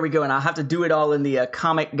that. There we go, and I'll have to do it all in the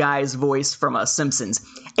comic guy's voice from Simpsons.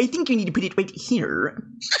 I think you need to put it right here,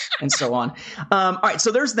 and so on. All right,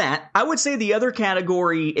 so there's that. I would say the other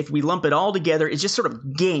category, if we lump it all together, is just sort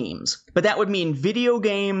of games. But that would mean video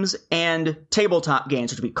games and tabletop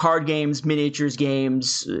games, which would be card games, miniatures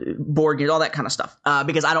games, board games, all that kind of stuff.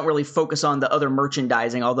 Because I don't really focus on the other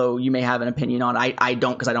merchandising, although you may have an opinion on it. I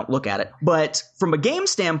don't, because I don't look at it. But from a game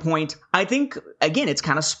standpoint, I think, again, it's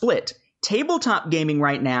kind of split. Tabletop gaming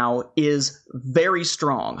right now is very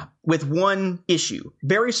strong. with one issue.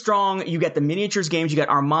 Very strong. You got the miniatures games, you got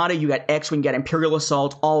Armada, you got X-Wing, you got Imperial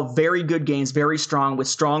Assault, all very good games, very strong, with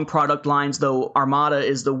strong product lines, though Armada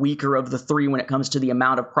is the weaker of the three when it comes to the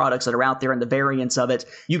amount of products that are out there and the variants of it.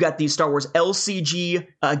 You got the Star Wars LCG.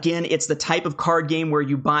 Again, it's the type of card game where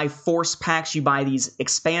you buy force packs, you buy these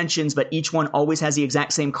expansions, but each one always has the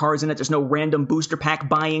exact same cards in it. There's no random booster pack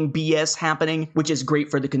buying BS happening, which is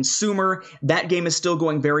great for the consumer. That game is still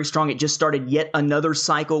going very strong. It just started yet another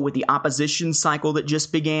cycle with the Opposition cycle that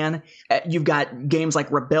just began. You've got games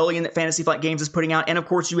like Rebellion that Fantasy Flight Games is putting out, and of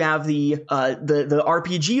course you have the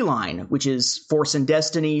RPG line, which is Force and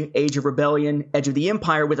Destiny, Age of Rebellion, Edge of the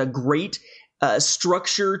Empire, with a great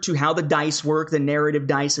structure to how the dice work, the narrative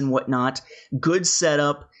dice and whatnot. Good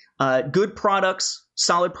setup, good products,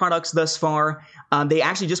 solid products thus far. They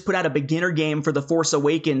actually just put out a beginner game for The Force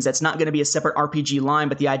Awakens that's not going to be a separate RPG line,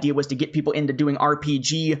 but the idea was to get people into doing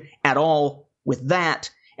RPG at all with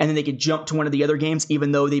that, and then they could jump to one of the other games,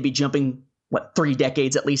 even though they'd be jumping, 3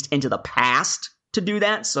 decades at least into the past to do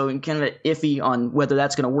that. So I'm kind of iffy on whether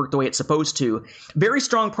that's going to work the way it's supposed to. Very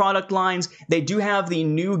strong product lines. They do have the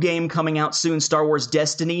new game coming out soon, Star Wars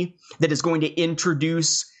Destiny, that is going to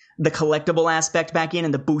introduce the collectible aspect back in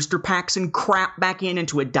and the booster packs and crap back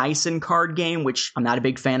into a Dyson card game, which I'm not a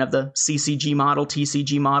big fan of the CCG model,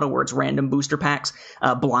 TCG model, where it's random booster packs,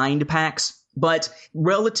 blind packs. But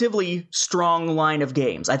relatively strong line of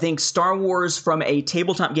games. I think Star Wars, from a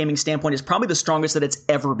tabletop gaming standpoint, is probably the strongest that it's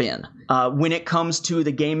ever been. When it comes to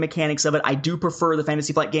the game mechanics of it, I do prefer the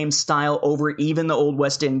Fantasy Flight Games style over even the old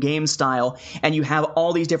West End Games style. And you have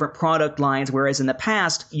all these different product lines, whereas in the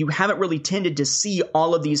past, you haven't really tended to see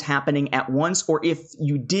all of these happening at once. Or if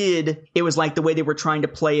you did, it was like the way they were trying to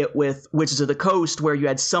play it with Wizards of the Coast, where you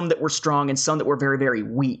had some that were strong and some that were very, very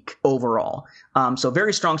weak overall. So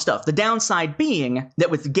very strong stuff. The downside being that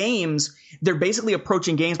with games, they're basically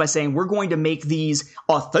approaching games by saying, we're going to make these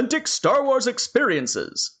authentic Star Wars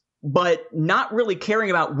experiences, but not really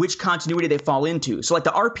caring about which continuity they fall into. So like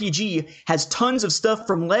the RPG has tons of stuff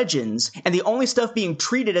from Legends, and the only stuff being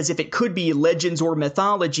treated as if it could be Legends or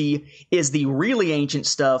mythology is the really ancient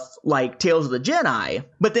stuff like Tales of the Jedi.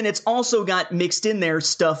 But then it's also got mixed in there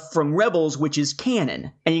stuff from Rebels, which is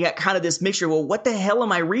canon. And you got kind of this mixture. Well, what the hell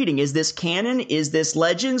am I reading? Is this canon? Is this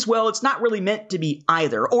Legends? Well, it's not really meant to be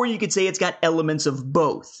either. Or you could say it's got elements of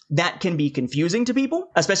both. That can be confusing to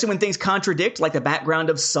people, especially when things contradict, like the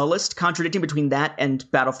background of Sullivan contradicting between that and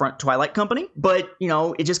Battlefront Twilight Company. But,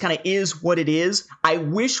 it just kind of is what it is. I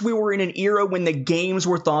wish we were in an era when the games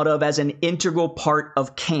were thought of as an integral part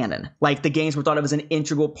of canon. Like the games were thought of as an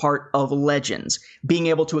integral part of Legends, being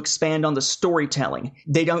able to expand on the storytelling.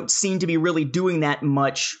 They don't seem to be really doing that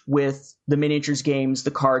much with the miniatures games,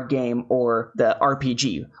 the card game, or the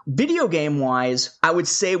RPG. Video game wise, I would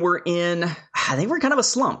say we're in kind of a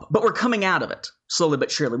slump, but we're coming out of it. Slowly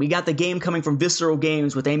but surely. We got the game coming from Visceral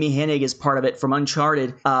Games with Amy Hennig as part of it from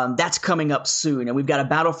Uncharted. That's coming up soon. And we've got a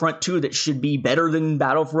Battlefront 2 that should be better than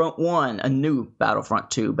Battlefront 1. A new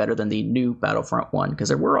Battlefront 2, better than the new Battlefront 1, because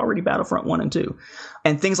there were already Battlefront 1 and 2.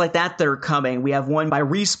 And things like that are coming. We have one by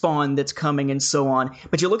Respawn that's coming and so on.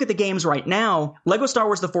 But you look at the games right now, LEGO Star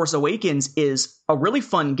Wars The Force Awakens is a really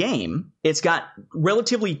fun game. It's got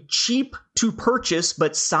relatively cheap to purchase,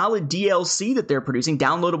 but solid DLC that they're producing,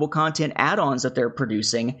 downloadable content add-ons that they're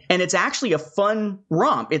producing. And it's actually a fun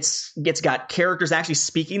romp. It's got characters actually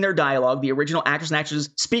speaking their dialogue, the original actors and actresses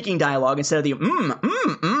speaking dialogue instead of the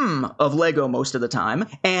of LEGO most of the time.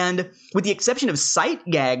 And with the exception of sight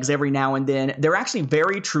gags every now and then, they're actually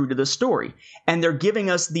very true to the story. And they're giving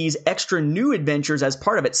us these extra new adventures as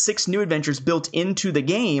part of it. 6 new adventures built into the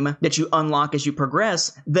game that you unlock as you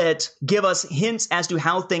progress that give us hints as to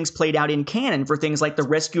how things played out in canon for things like the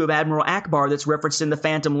rescue of Admiral Akbar that's referenced in the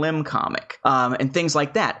Phantom Limb comic, and things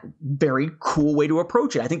like that. Very cool way to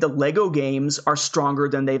approach it. I think the LEGO games are stronger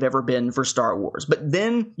than they've ever been for Star Wars. But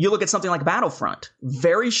then you look at something like Battlefront.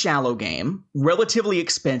 Very shallow game, relatively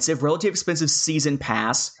expensive season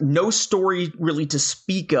pass, no story really to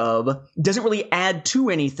speak of, doesn't really add to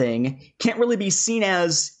anything, can't really be seen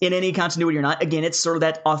as in any continuity or not. Again, it's sort of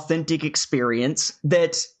that authentic experience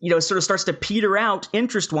that, sort of starts to peter out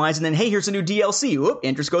interest-wise, and then, hey, here's a new DLC. Whoop,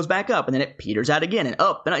 interest goes back up, and then it peters out again and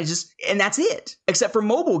up, and that's it. Except for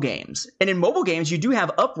mobile games. And in mobile games, you do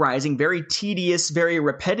have Uprising, very tedious, very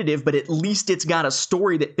repetitive, but at least it's got a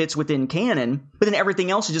story that fits within canon. But then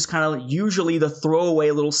everything else is just kind of usually the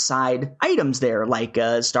throwaway little side items there, like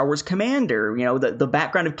Star Wars Commander. The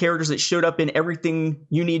background of characters that showed up in everything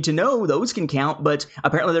you need to know, those can count, but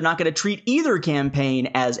apparently they're not going to treat either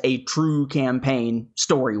campaign as a true campaign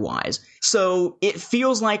story-wise. So it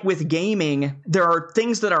feels like with games gaming, there are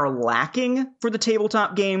things that are lacking for the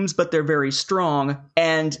tabletop games, but they're very strong.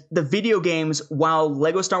 And the video games, while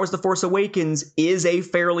Lego Star Wars The Force Awakens is a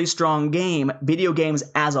fairly strong game, video games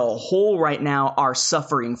as a whole right now are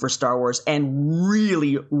suffering for Star Wars and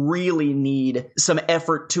really, really need some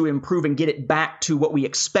effort to improve and get it back to what we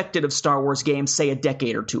expected of Star Wars games, say, a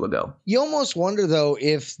decade or two ago. You almost wonder, though,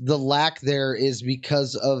 if the lack there is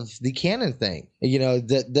because of the canon thing. You know,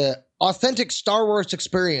 the authentic Star Wars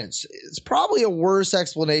experience is probably a worse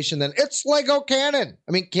explanation than it's Lego canon.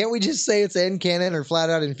 I mean, can't we just say it's end canon or flat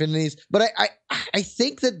out infinities? But I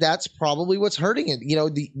think that that's probably what's hurting it. You know,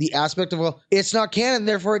 the aspect of, well, it's not canon,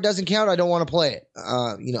 therefore it doesn't count. I don't want to play it.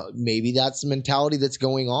 You know, maybe that's the mentality that's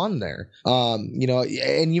going on there. You know,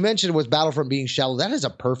 and you mentioned with Battlefront being shallow. That is a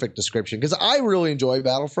perfect description because I really enjoy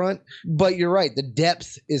Battlefront, but you're right. The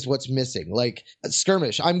depth is what's missing. Like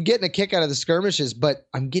skirmish, I'm getting a kick out of the skirmishes, but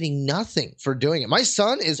I'm getting nothing for doing it. My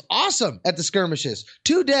son is awesome at the skirmishes.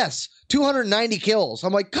 2 deaths, 290 kills.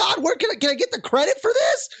 I'm like, God, where can I get the credit for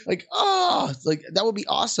this? Like, oh, it's like that would be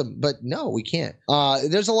awesome. But no, we can't.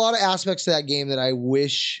 There's a lot of aspects to that game that I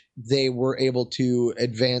wish they were able to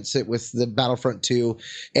advance it with the Battlefront 2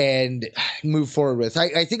 and move forward with.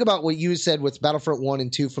 I think about what you said with Battlefront 1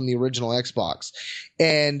 and 2 from the original Xbox.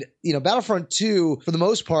 And, you know, Battlefront 2, for the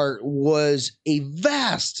most part, was a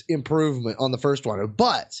vast improvement on the first one.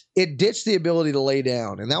 But it ditched the ability to lay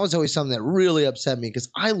down. And that was always something that really upset me because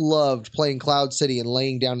I loved playing Cloud City and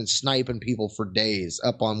laying down and sniping people for days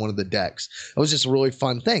up on one of the decks. It was just a really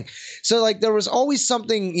fun thing. So, like, there was always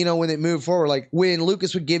something, you know, when it moved forward, like when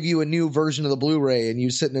Lucas would give you a new version of the Blu-ray and you're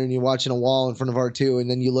sitting there and you're watching a wall in front of R2 and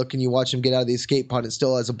then you look and you watch him get out of the escape pod, it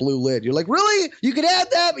still has a blue lid. You're like, really? You could add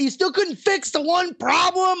that, but you still couldn't fix the one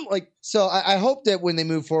problem? Like, so I hope that when they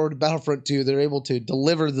move forward to Battlefront 2, they're able to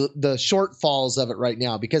deliver the shortfalls of it right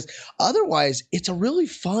now, because otherwise it's a really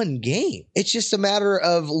fun game. It's just a matter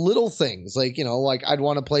of little things like, you know, like I'd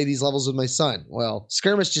want to play these levels with my son. Well,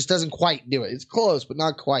 skirmish just doesn't quite do it. It's close, but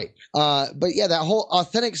not quite. But yeah, that whole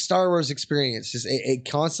authentic Star Wars experience is it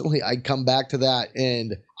constantly, I come back to that,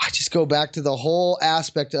 and I just go back to the whole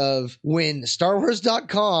aspect of when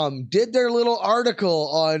StarWars.com did their little article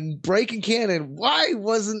on breaking canon. Why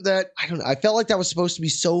wasn't that? I don't know. I felt like that was supposed to be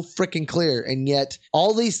so freaking clear. And yet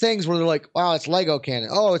all these things where they're like, wow, it's Lego canon.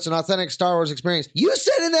 Oh, it's an authentic Star Wars experience. You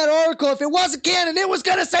said in that article, if it wasn't canon, it was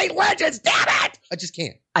going to say Legends. Damn it. I just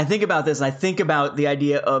can't. I think about this. I think about the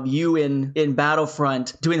idea of you in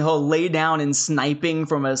Battlefront doing the whole lay down and sniping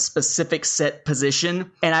from a specific set position.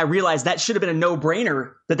 And I realized that should have been a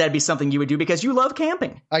no-brainer that'd be something you would do because you love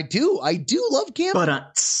camping. I do love camping.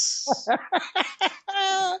 But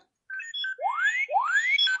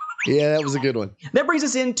yeah, that was a good one. That brings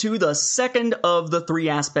us into the second of the 3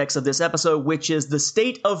 aspects of this episode, which is the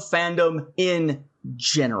state of fandom in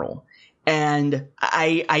general. And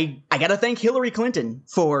I gotta thank Hillary Clinton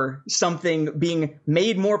for something being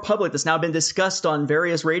made more public that's now been discussed on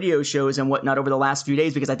various radio shows and whatnot over the last few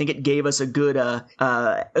days, because I think it gave us a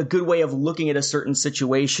good way of looking at a certain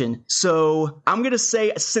situation. So I'm gonna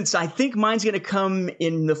say, since I think mine's gonna come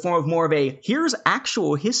in the form of more of a here's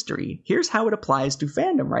actual history, here's how it applies to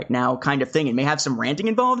fandom right now kind of thing, and may have some ranting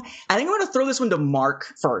involved, I think I'm gonna throw this one to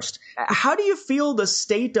Mark first. How do you feel the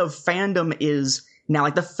state of fandom is now,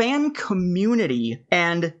 like the fan community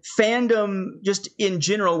and fandom just in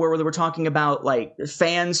general, where we're talking about like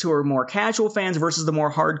fans who are more casual fans versus the more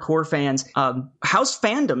hardcore fans, how's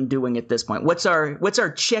fandom doing at this point? What's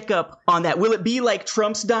our checkup on that? Will it be like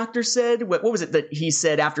Trump's doctor said? What was it that he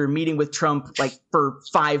said after meeting with Trump, like for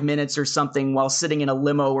 5 minutes or something while sitting in a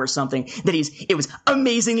limo or something, that it was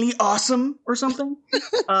amazingly awesome or something?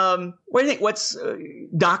 What do you think? What's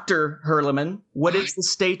Dr. Hurleman? What is the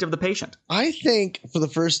state of the patient? I think for the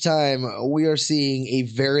first time, we are seeing a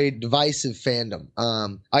very divisive fandom.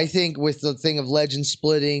 I think with the thing of Legends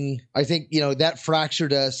splitting, I think, you know, that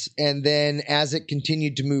fractured us. And then as it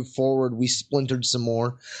continued to move forward, we splintered some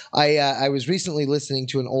more. I was recently listening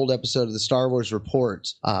to an old episode of the Star Wars Report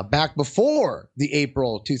back before the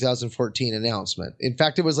April 2014 announcement. In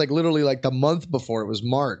fact, it was like literally like the month before. It was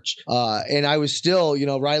March. And I was still, you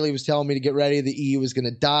know, Riley was telling me to get ready. The EU was going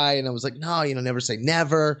to die. And I was like, no, you know, never say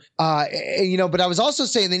never. You know, but I was also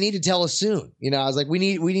saying they need to tell us soon. You know, I was like, we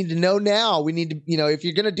need to know now. We need to, you know, if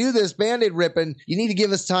you're going to do this Band-Aid ripping, you need to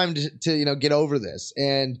give us time to, you know, get over this.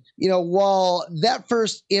 And, you know, while that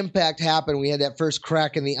first impact happened, we had that first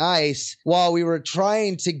crack in the ice. While we were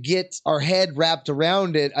trying to get our head wrapped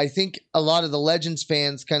around it, I think a lot of the Legends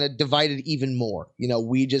fans kind of divided even more. You know,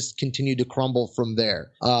 we just continued to crumble from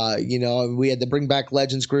there. You know, we had the Bring Back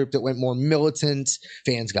Legends group that went more militant.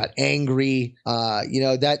 Fans got angry. You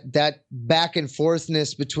know, that back and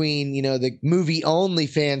forthness between, the movie only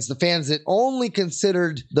fans, the fans that only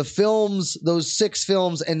considered the films, those 6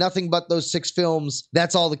 films and nothing but those 6 films.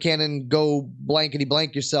 That's all the canon, go blankety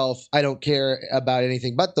blank yourself. I don't care about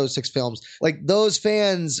anything but those 6 films. Like, those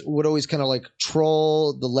fans would always kind of like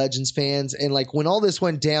troll the Legends fans. And like, when all this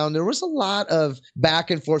went down, there was a lot of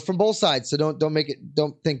back and forth from both sides. So don't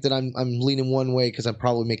think that I'm leaning one way, because I'm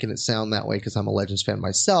probably making it sound that way because I'm a Legends fan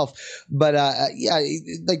myself. But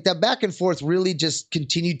like that back and forth really just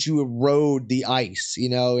continued to erode the ice,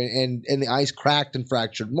 and the ice cracked and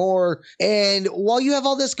fractured more. And while you have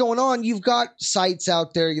all this going on, you've got sites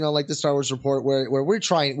out there, like the Star Wars Report, where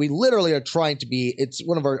we literally are trying to be, it's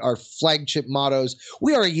one of our flagship mottos.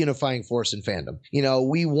 We are a unifying force in fandom.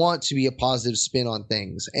 We want to be a positive spin on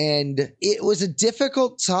things. And it was a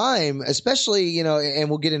difficult time, especially, and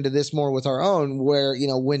we'll get into this more with our own, where,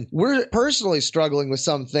 when we're personally struggling with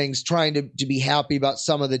some things, trying to be happy about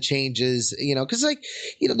some of the changes, because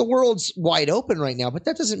the world's wide open right now, but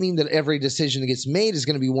that doesn't mean that every decision that gets made is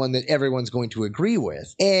going to be one that everyone's going to agree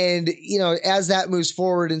with. And, as that moves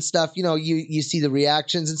forward and stuff, you see the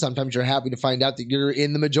reactions, and sometimes you're happy to find out that you're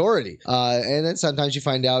in the majority. And then sometimes you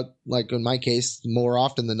find out, like in my case, more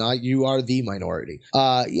often than not, you are the minority.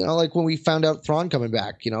 Like when we found out Thrawn coming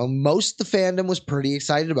back, most of the fandom was pretty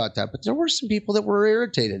excited about that, but there were some people that were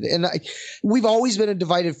irritated. And we've always been a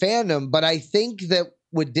divided fandom, but I think that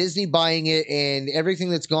with Disney buying it and everything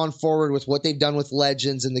that's gone forward with what they've done with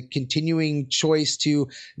Legends and the continuing choice to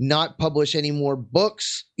not publish any more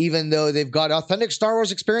books, even though they've got authentic Star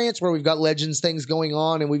Wars experience where we've got Legends things going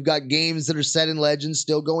on and we've got games that are set in Legends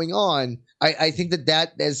still going on. I think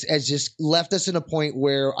that has just left us in a point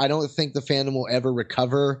where I don't think the fandom will ever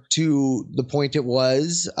recover to the point it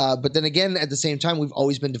was. But then again, at the same time, we've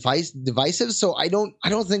always been divisive. So I don't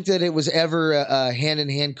think that it was ever a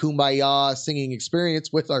hand-in-hand kumbaya singing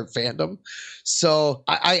experience with our fandom. So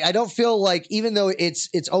I don't feel like, even though it's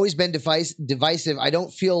always been divisive, I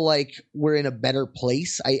don't feel like we're in a better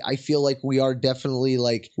place. I feel like we are definitely,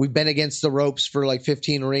 like, we've been against the ropes for like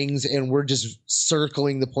 15 rings and we're just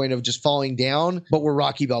circling the point of just falling down, but we're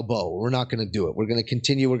Rocky Balboa. We're not going to do it. We're going to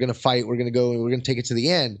continue. We're going to fight. We're going to go and we're going to take it to the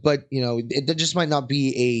end. But, it just might not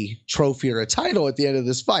be a trophy or a title at the end of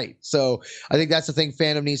this fight. So I think that's the thing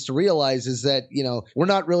fandom needs to realize, is that, we're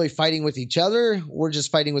not really fighting with each other. We're just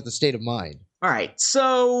fighting with the state of mind. All right.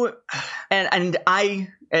 So, and I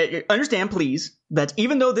understand, please, that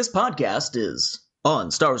even though this podcast is on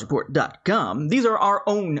StarWarsReport.com, these are our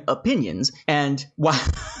own opinions. And while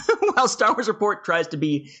Star Wars Report tries to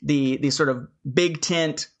be the sort of big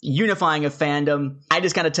tent unifying of fandom, I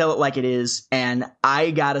just gotta tell it like it is. And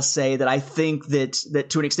I gotta say that I think that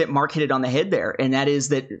to an extent Mark hit it on the head there, and that is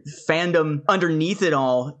that fandom underneath it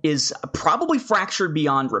all is probably fractured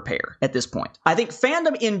beyond repair at this point. I think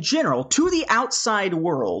fandom in general, to the outside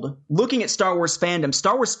world, looking at Star Wars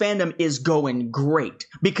fandom is going great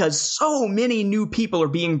because so many new people are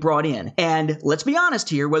being brought in. And let's be honest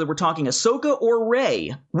here, whether we're talking Ahsoka or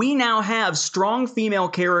Rey, we now have strong female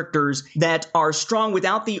characters that are strong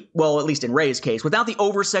without the, well, at least in Rey's case, without the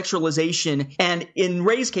over-sexualization, and in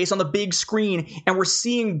Rey's case on the big screen, and we're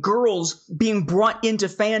seeing girls being brought into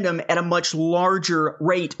fandom at a much larger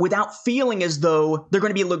rate without feeling as though they're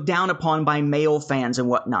going to be looked down upon by male fans and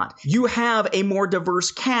whatnot. You have a more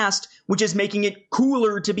diverse cast, which is making it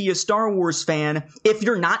cooler to be a Star Wars fan if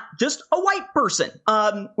you're not just a white person,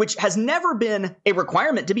 which has never been a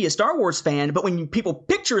requirement to be a Star Wars fan. But when people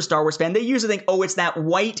picture a Star Wars fan, they usually think, oh, it's that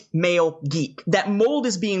white male geek. That mold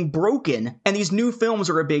is being broken, and these new films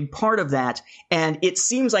are a big part of that. And it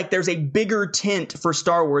seems like there's a bigger tent for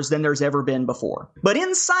Star Wars than there's ever been before. But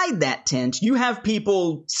inside that tent, you have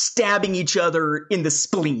people stabbing each other in the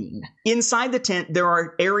spleen. Inside the tent, there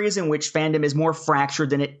are areas in which fandom is more fractured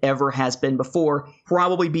than it ever has been before,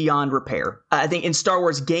 probably beyond repair. I think in Star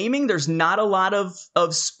Wars gaming, there's not a lot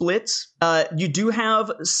of splits. You do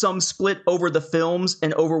have some split over the films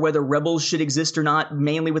and over whether Rebels should exist or not.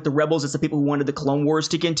 Mainly with the Rebels, it's the people who wanted the Clone Wars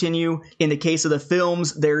to continue. In the case of the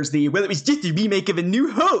films, there's the, well, it was just a remake of A New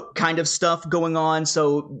Hope kind of stuff going on.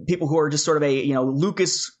 So people who are just sort of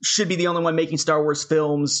Lucas should be the only one making Star Wars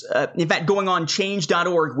films. In fact, going on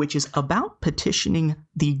change.org, which is about petitioning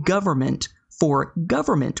the government for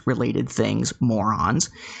government-related things,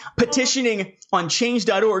 morons. Petitioning on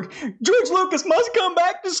change.org, George Lucas must come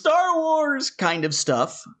back to Star Wars, kind of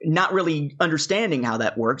stuff. Not really understanding how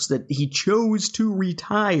that works, that he chose to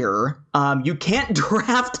retire. You can't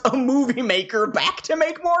draft a movie maker back to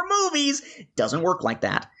make more movies. Doesn't work like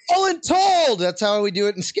that. Voluntold! That's how we do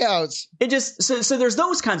it in Scouts. It just, so there's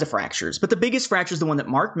those kinds of fractures. But the biggest fracture is the one that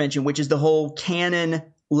Mark mentioned, which is the whole canon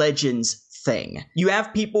Legends thing. You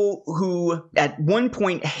have people who at one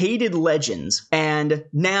point hated Legends and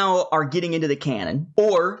now are getting into the canon,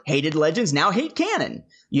 or hated Legends, now hate canon.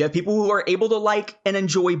 You have people who are able to like and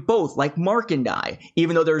enjoy both, like Mark and I,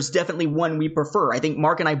 even though there's definitely one we prefer. I think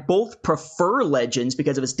Mark and I both prefer Legends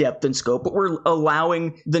because of its depth and scope, but we're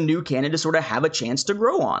allowing the new canon to sort of have a chance to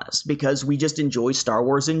grow on us because we just enjoy Star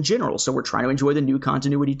Wars in general. So we're trying to enjoy the new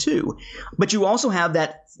continuity too. But you also have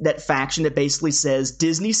that faction that basically says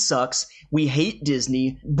Disney sucks, we hate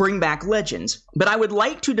Disney, bring back Legends. But I would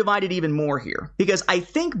like to divide it even more here, because I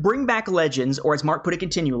think bring back Legends, or as Mark put it,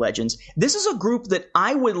 continue Legends, this is a group that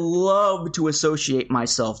I would love to associate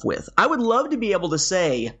myself with. I would love to be able to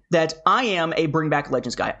say that I am a bring back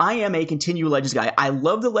Legends guy. I am a continue Legends guy. I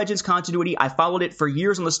love the Legends continuity. I followed it for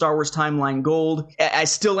years on the Star Wars Timeline Gold. I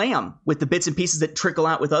still am, with the bits and pieces that trickle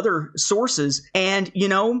out with other sources. And, you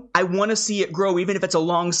know, I want to see it grow, even if it's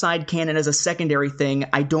alongside canon as a secondary thing.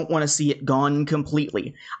 I don't want to see it gone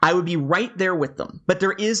completely. I would be right there with them. But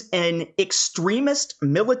there is an extremist,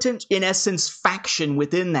 militant, in essence, faction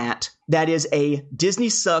within that is a Disney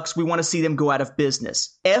sucks, we want to see them go out of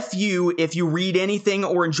business. F you if you read anything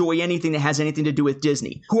or enjoy anything that has anything to do with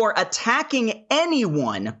Disney, who are attacking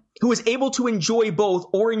anyone who is able to enjoy both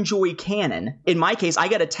or enjoy canon. In my case, I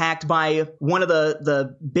got attacked by one of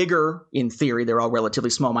the bigger, in theory, they're all relatively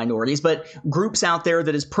small minorities, but groups out there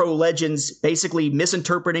that is pro-Legends, basically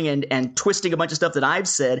misinterpreting and twisting a bunch of stuff that I've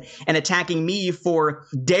said and attacking me for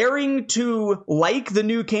daring to like the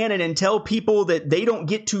new canon and tell people that they don't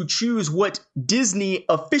get to choose what Disney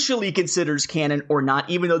officially considers canon or not,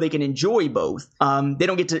 even though they can enjoy both.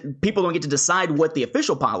 People don't get to decide what the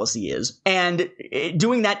official policy is. And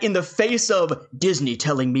doing that in the face of Disney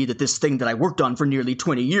telling me that this thing that I worked on for nearly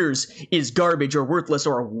 20 years is garbage or worthless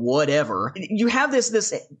or whatever. You have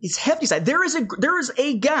this hefty side. There is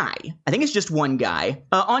a guy, I think it's just one guy,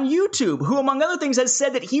 on YouTube who, among other things, has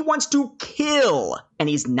said that he wants to kill, and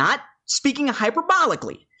he's not speaking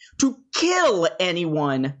hyperbolically, to kill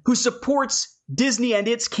anyone who supports Disney and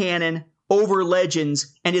its canon over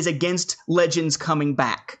Legends and is against Legends coming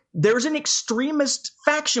back. There's an extremist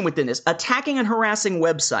faction within this, attacking and harassing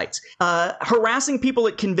websites, harassing people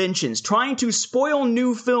at conventions, trying to spoil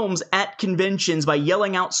new films at conventions by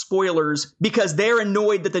yelling out spoilers because they're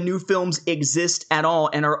annoyed that the new films exist at all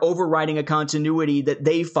and are overriding a continuity that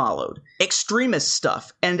they followed. Extremist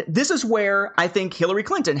stuff. And this is where I think Hillary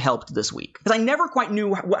Clinton helped this week, because I never quite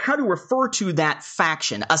knew how to refer to that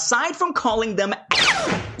faction. Aside from calling them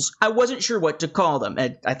assholes, I wasn't sure what to call them.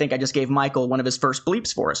 I think I just gave Michael one of his first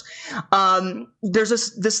bleeps for us. There's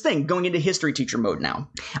this thing going into history teacher mode now.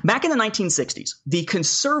 Back in the 1960s, the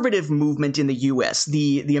conservative movement in the U.S.,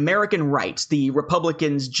 the American right, the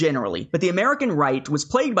Republicans generally, but the American right was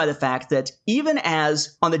plagued by the fact that even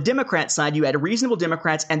as on the Democrat side, you had reasonable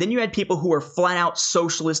Democrats, and then you had people who were flat out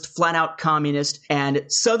socialist, flat out communist, and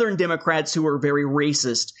Southern Democrats who were very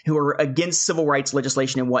racist, who were against civil rights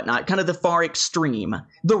legislation and whatnot, kind of the far extreme.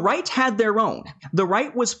 The right had their own. The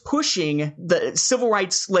right was pushing the civil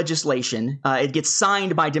rights legislation. It gets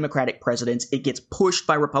signed by Democratic presidents. It gets pushed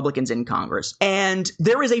by Republicans in Congress. And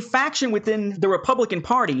there is a faction within the Republican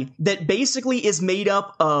Party that basically is made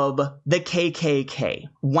up of the KKK,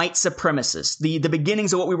 white supremacists, the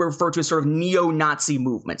beginnings of what we refer to as sort of neo-Nazi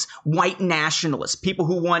movements, white nationalists, people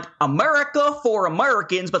who want America for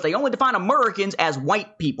Americans, but they only define Americans as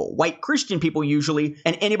white people, white Christian people usually,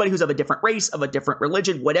 and anybody who's of a different race, of a different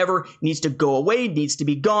religion, whatever, needs to go away, needs to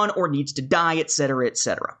be gone, or needs to die, etc.,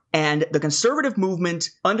 etc. And the conservative movement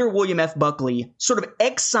under William F. Buckley sort of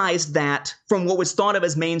excised that from what was thought of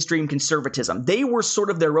as mainstream conservatism. They were sort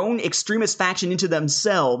of their own extremist faction into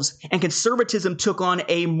themselves, and conservatism took on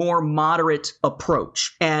a more moderate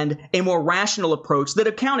approach and a more rational approach that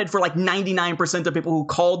accounted for like 99% of people who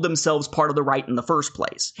called themselves part of the right in the first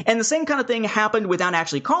place. And the same kind of thing happened without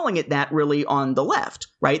actually calling it that really on the left,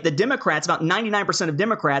 right? The Democrats, about 99% of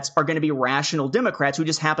Democrats are going to be rational Democrats who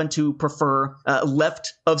just happen to prefer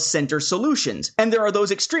left of center solutions. And there are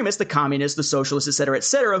those extremists, the communists, the socialists, et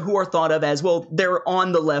cetera, who are thought of as, well, they're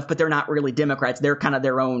on the left, but they're not really Democrats. They're kind of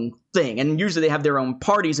their own thing. And usually they have their own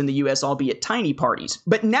parties in the US, albeit tiny parties.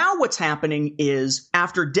 But now what's happening is,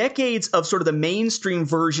 after decades of sort of the mainstream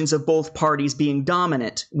versions of both parties being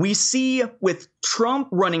dominant, we see with Trump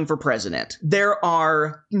running for president, there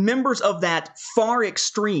are members of that far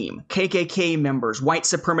extreme, KKK members, white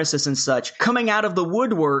supremacists and such, coming out of the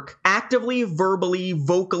woodwork, actively, verbally,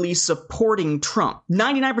 vocally supporting Trump.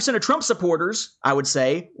 99% of Trump supporters, I would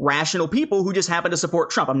say, rational people who just happen to support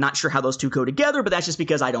Trump. I'm not sure how those two go together, but that's just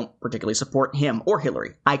because I don't particularly support him or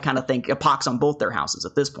Hillary. I kind of think a pox on both their houses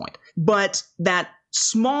at this point. But that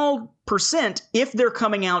small percent, if they're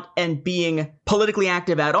coming out and being politically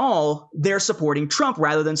active at all, they're supporting Trump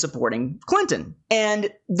rather than supporting Clinton. And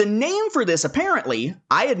the name for this, apparently,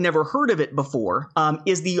 I had never heard of it before,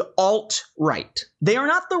 is the alt-right. They are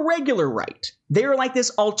not the regular right. They are like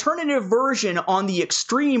this alternative version on the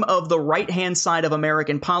extreme of the right-hand side of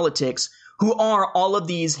American politics, who are all of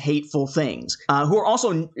these hateful things, who are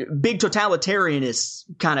also big totalitarianist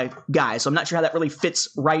kind of guys. So I'm not sure how that really fits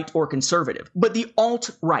right or conservative. But the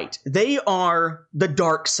alt-right, they are the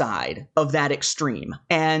dark side of that extreme.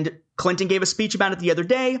 And Clinton gave a speech about it the other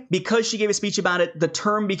day. Because she gave a speech about it, the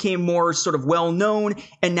term became more sort of well known.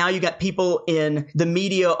 And now you got people in the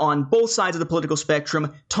media on both sides of the political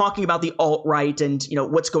spectrum talking about the alt-right and, you know,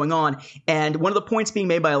 what's going on. And one of the points being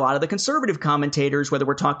made by a lot of the conservative commentators, whether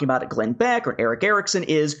we're talking about Glenn Beck or Eric Erickson,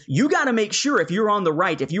 is you got to make sure if you're on the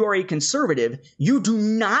right, if you are a conservative, you do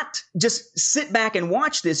not just sit back and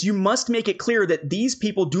watch this. You must make it clear that these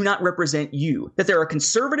people do not represent you, that there are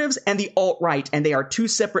conservatives and the alt-right, and they are two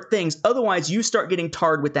separate things. Otherwise, you start getting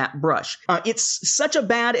tarred with that brush. It's such a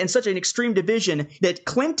bad and such an extreme division that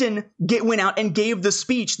Clinton went out and gave the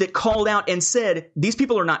speech that called out and said, these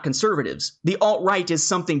people are not conservatives. The alt-right is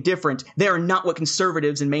something different. They are not what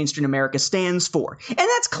conservatives in mainstream America stands for. And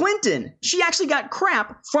that's Clinton. She actually got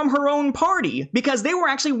crap from her own party because they were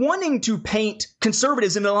actually wanting to paint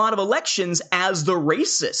conservatives in a lot of elections as the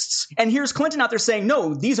racists. And here's Clinton out there saying,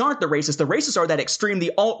 no, these aren't the racists. The racists are that extreme,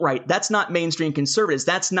 the alt-right. That's not mainstream conservatives.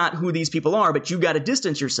 That's not who these people are, but you got to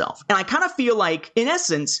distance yourself. And I kind of feel like, in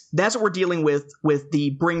essence, that's what we're dealing with the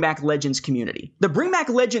Bring Back Legends community. The Bring Back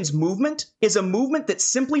Legends movement is a movement that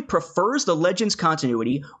simply prefers the Legends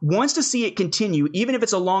continuity, wants to see it continue, even if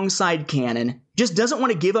it's alongside canon, just doesn't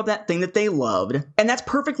want to give up that thing that they loved, and that's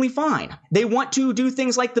perfectly fine. They want to do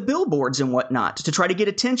things like the billboards and whatnot to try to get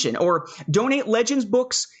attention, or donate Legends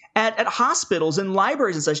books at hospitals and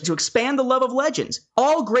libraries and such to expand the love of Legends.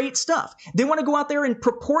 All great stuff. They want to go out there and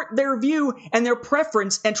purport their view and their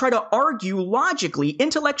preference and try to argue logically,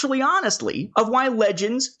 intellectually, honestly, of why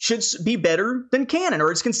Legends should be better than canon,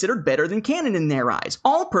 or is considered better than canon in their eyes.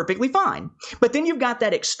 All perfectly fine. But then you've got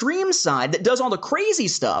that extreme side that does all the crazy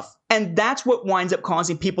stuff, and that's what winds up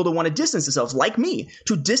causing people to want to distance themselves, like me,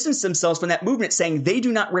 to distance themselves from that movement, saying they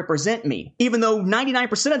do not represent me. Even though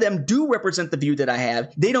 99% of them do represent the view that I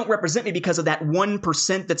have, they don't represent me because of that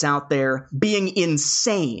 1% that's out there being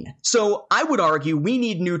insane. So I would argue we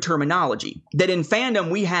need new terminology. That in fandom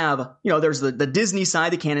we have, there's the Disney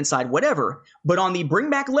side, the canon side, whatever. But on the Bring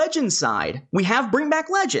Back Legends side, we have Bring Back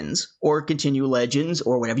Legends, or Continue Legends,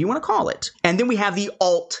 or whatever you want to call it. And then we have the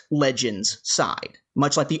Alt Legends side.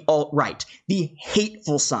 Much like the alt-right, the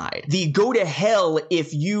hateful side, the go to hell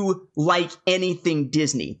if you like anything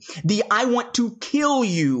Disney, the I want to kill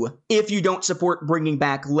you if you don't support Bringing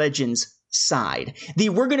Back Legends side, the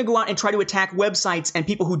we're going to go out and try to attack websites and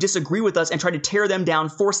people who disagree with us and try to tear them down,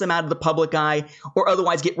 force them out of the public eye, or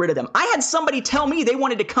otherwise get rid of them. I had somebody tell me they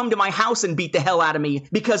wanted to come to my house and beat the hell out of me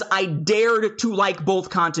because I dared to like both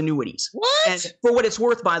continuities. What? And for what it's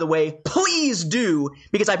worth, by the way, please do,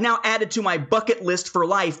 because I've now added to my bucket list for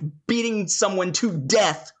life beating someone to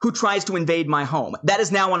death who tries to invade my home. That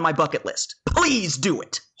is now on my bucket list. Please do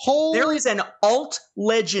it. There is an alt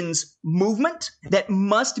Legends movement that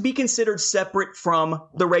must be considered separate from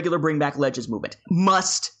the regular Bring Back Legends movement.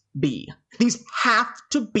 Must be. These have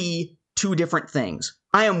to be two different things.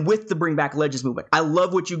 I am with the Bring Back Legends movement. I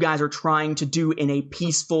love what you guys are trying to do in a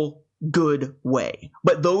peaceful, good way.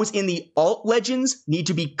 But those in the alt Legends need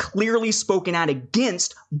to be clearly spoken out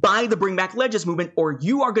against by the Bring Back Legends movement, or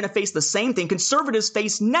you are going to face the same thing conservatives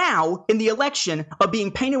face now in the election of being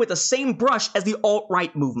painted with the same brush as the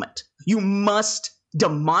alt-right movement. You must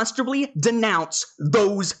demonstrably denounce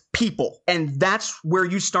those people. And that's where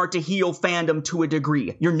you start to heal fandom to a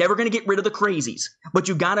degree. You're never going to get rid of the crazies, but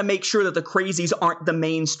you got to make sure that the crazies aren't the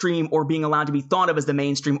mainstream or being allowed to be thought of as the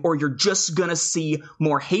mainstream, or you're just going to see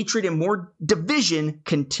more hatred and more division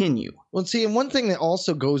continue. Well, see, and one thing that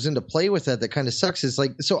also goes into play with that kind of sucks is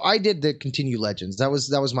so I did the Continue Legends. That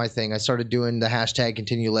was my thing. I started doing the hashtag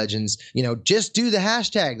Continue Legends. Just do the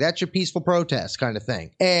hashtag. That's your peaceful protest kind of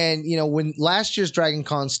thing. And, when last year's Dragon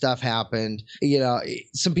Con stuff happened,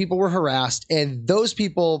 some people were harassed, and those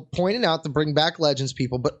people pointed out the Bring Back Legends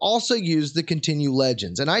people, but also used the Continue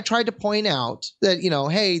Legends. And I tried to point out that,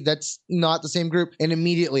 hey, that's not the same group. And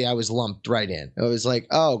immediately I was lumped right in. I was like,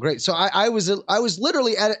 oh, great. So I was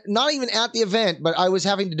literally not even at the event, but I was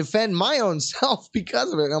having to defend my own self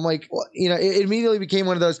because of it. And I'm like, well, it immediately became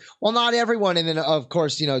one of those, well, not everyone. And then, of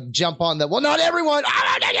course, jump on that. Well, not everyone.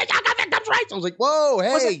 That's right. I was like, whoa,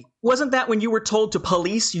 hey. Wasn't that when you were told to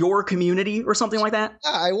police your community or something like that?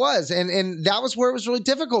 Yeah, I was. And that was where it was really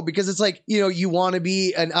difficult because it's like, you want to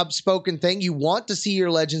be an upspoken thing. You want to see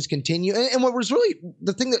your legends continue. And what was really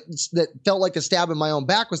the thing that felt like a stab in my own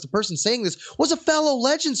back was the person saying this was a fellow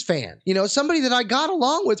Legends fan, somebody that I got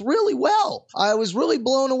along with really well. I was really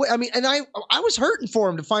blown away. I mean, and I was hurting for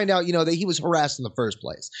him to find out, that he was harassed in the first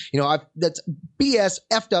place. That's BS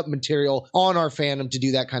effed up material on our fandom to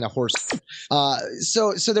do that kind of horse.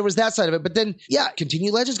 So there was that side of it. But then,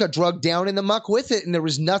 Continue Legends got drugged down in the muck with it, and there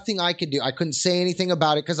was nothing I could do. I couldn't say anything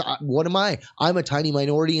about it because what am I? I'm a tiny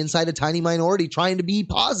minority inside a tiny minority trying to be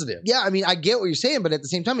positive. Yeah, I mean, I get what you're saying, but at the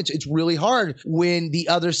same time, it's really hard when the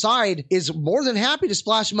other side is more than happy to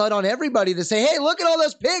splash mud on everybody to say, hey, look at all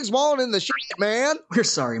those pigs walling in the shit, man. We're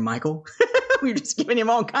sorry, Michael. We're just giving him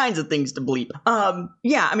all kinds of things to bleep. I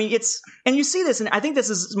mean, and you see this, and I think this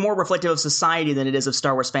is more reflective of society than it is of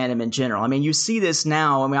Star Wars fandom in general. I mean, you see this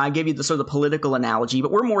now. I mean, I gave you the sort of the political analogy,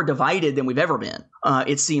 but we're more divided than we've ever been.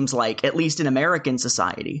 It seems like, at least in American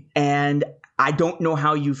society. And I don't know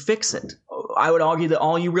how you fix it. I would argue that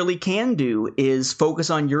all you really can do is focus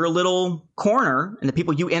on your little corner and the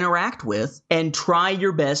people you interact with and try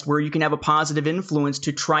your best where you can have a positive influence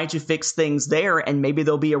to try to fix things there, and maybe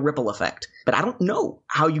there'll be a ripple effect. But I don't know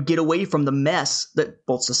how you get away from the mess that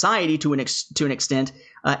both society to an extent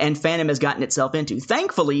and fandom has gotten itself into.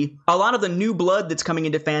 Thankfully, a lot of the new blood that's coming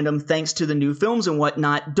into fandom, thanks to the new films and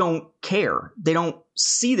whatnot, don't care. They don't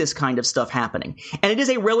see this kind of stuff happening. And it is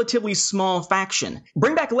a relatively small faction.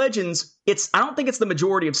 Bring Back Legends, I don't think it's the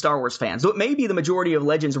majority of Star Wars fans, though it may be the majority of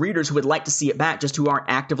Legends readers who would like to see it back, just who aren't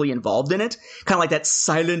actively involved in it. Kind of like that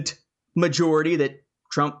silent majority that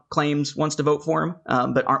Trump claims wants to vote for him,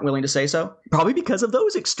 but aren't willing to say so. Probably because of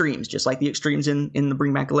those extremes, just like the extremes in the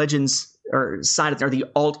Bring Back Legends or side, or the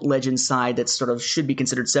alt Legends side that sort of should be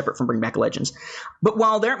considered separate from Bring Back Legends. But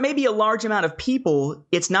while there may be a large amount of people,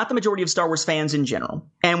 it's not the majority of Star Wars fans in general.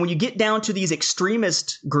 And when you get down to these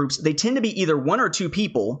extremist groups, they tend to be either one or two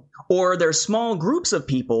people, or they're small groups of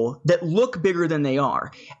people that look bigger than they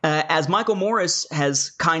are. As Michael Morris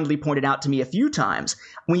has kindly pointed out to me a few times,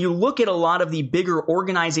 when you look at a lot of the bigger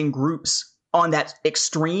organizing groups on that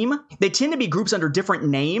extreme, they tend to be groups under different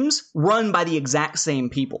names run by the exact same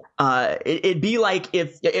people. It'd be like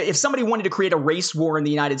if somebody wanted to create a race war in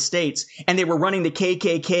the United States and they were running the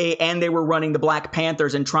KKK and they were running the Black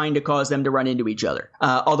Panthers and trying to cause them to run into each other.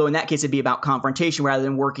 Although in that case, it'd be about confrontation rather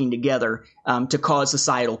than working together to cause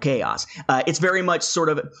societal chaos. It's very much sort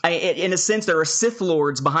of, in a sense, there are Sith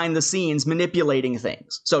Lords behind the scenes manipulating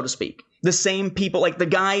things, so to speak. The same people, like the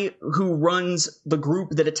guy who runs the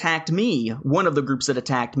group that attacked me, one of the groups that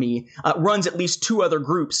attacked me, runs at least two other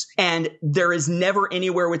groups. And there is never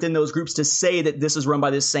anywhere within those groups to say that this is run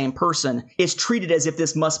by this same person. It's treated as if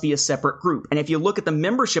this must be a separate group. And if you look at the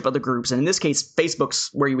membership of the groups, and in this case,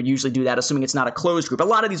 Facebook's where you would usually do that, assuming it's not a closed group. A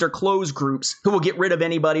lot of these are closed groups who will get rid of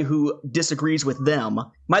anybody who disagrees with them.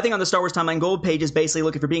 My thing on the Star Wars Timeline Gold page is basically,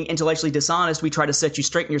 look, if you're being intellectually dishonest, we try to set you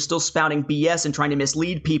straight and you're still spouting BS and trying to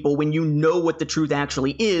mislead people when you know what the truth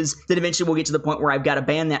actually is, then eventually we'll get to the point where I've got to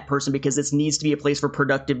ban that person because this needs to be a place for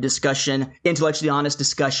productive discussion, intellectually honest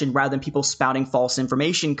discussion, rather than people spouting false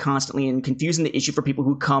information constantly and confusing the issue for people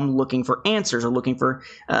who come looking for answers or looking for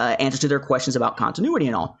answers to their questions about continuity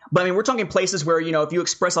and all. But I mean, we're talking places where, if you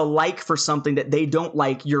express a like for something that they don't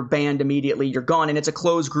like, you're banned immediately, you're gone, and it's a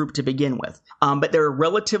closed group to begin with. But there are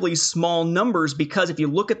relatively small numbers because if you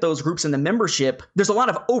look at those groups in the membership, there's a lot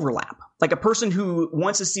of overlap. Like a person who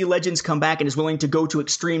wants to see Legends come back and is willing to go to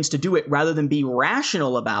extremes to do it rather than be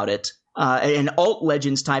rational about it, an alt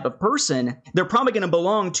Legends type of person, they're probably going to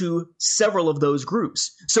belong to several of those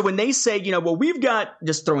groups. So when they say, well, we've got,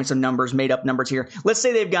 just throwing some numbers, made up numbers here, let's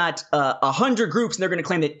say they've got 100 groups and they're going to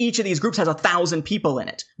claim that each of these groups has 1,000 people in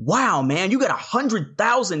it. Wow, man, you got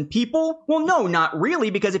 100,000 people? Well, no, not really,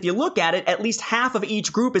 because if you look at it, at least half of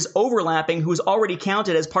each group is overlapping who's already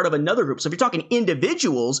counted as part of another group. So if you're talking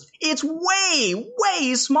individuals, it's way,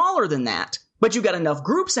 way smaller than that. But you got enough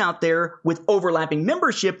groups out there with overlapping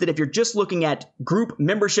membership that if you're just looking at group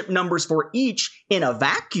membership numbers for each in a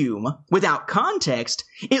vacuum without context,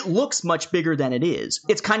 it looks much bigger than it is.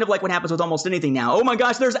 It's kind of like what happens with almost anything now. Oh my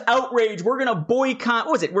gosh, there's outrage. We're going to boycott,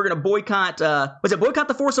 what was it? We're going to boycott, was it boycott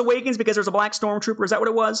The Force Awakens because there's a black stormtrooper? Is that what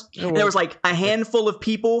it was? And there was like a handful of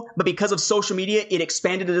people, but because of social media, it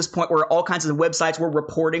expanded to this point where all kinds of websites were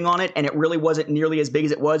reporting on it, and it really wasn't nearly as big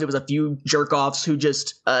as it was. It was a few jerk-offs who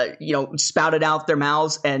just, spouted spouted out their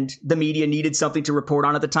mouths and the media needed something to report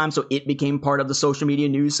on at the time, so it became part of the social media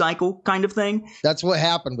news cycle kind of thing. That's what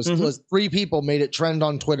happened was 3 people made it trend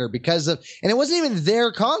on Twitter because of, and it wasn't even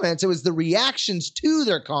their comments, it was the reactions to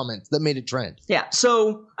their comments that made it trend. Yeah,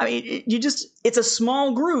 so, I mean, it's a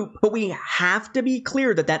small group, but we have to be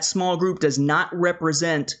clear that that small group does not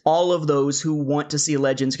represent all of those who want to see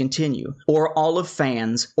Legends continue, or all of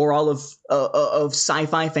fans, or all of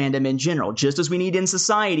sci-fi fandom in general. Just as we need in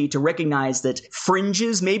society to recognize that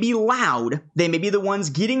fringes may be loud, they may be the ones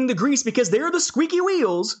getting the grease because they're the squeaky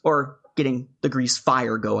wheels, or getting the grease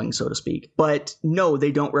fire going, so to speak. But no,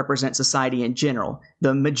 they don't represent society in general.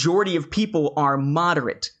 The majority of people are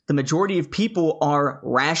moderate. The majority of people are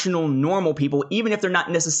rational, normal people, even if they're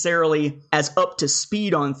not necessarily as up to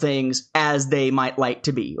speed on things as they might like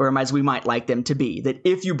to be, or as we might like them to be. That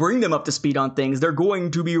if you bring them up to speed on things, they're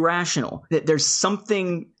going to be rational. That there's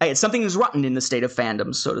something is rotten in the state of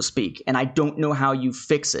fandom, so to speak, and I don't know how you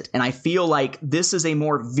fix it. And I feel like this is a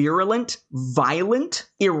more virulent, violent,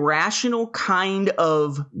 irrational kind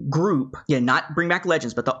of group. Yeah, not Bring Back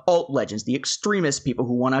Legends, but the alt legends, the extremist people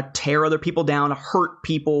who want to tear other people down, hurt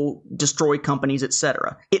people, destroy companies,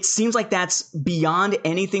 etc. It seems like that's beyond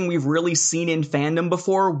anything we've really seen in fandom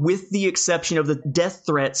before, with the exception of the death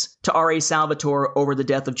threats to R.A. Salvatore over the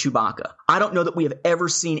death of Chewbacca. I don't know that we have ever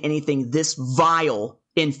seen anything this vile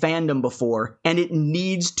in fandom before, and it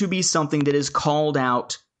needs to be something that is called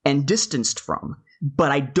out and distanced from.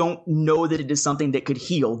 But I don't know that it is something that could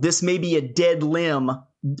heal. This may be a dead limb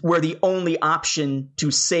where the only option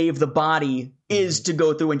to save the body is to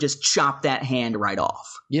go through and just chop that hand right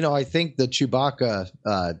off. You know, I think the Chewbacca,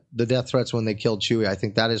 the death threats when they killed Chewie, I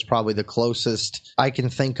think that is probably the closest I can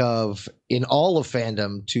think of in all of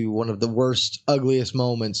fandom to one of the worst, ugliest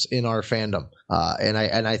moments in our fandom. And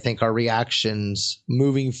I think our reactions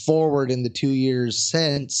moving forward in the 2 years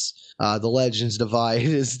since the Legends divide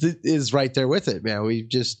is right there with it, man.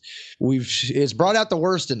 It's brought out the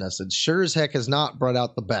worst in us. It sure as heck has not brought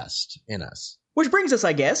out the best in us. Which brings us,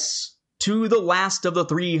 I guess, to the last of the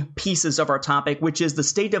 3 pieces of our topic, which is the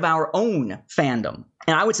state of our own fandom.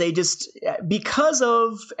 And I would say, just because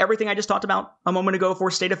of everything I just talked about a moment ago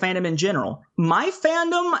for state of fandom in general, my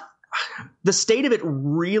fandom, the state of it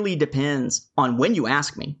really depends on when you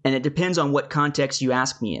ask me, and it depends on what context you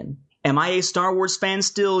ask me in. Am I a Star Wars fan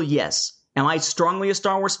still? Yes. Am I strongly a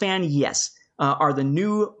Star Wars fan? Yes. Are the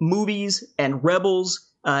new movies and Rebels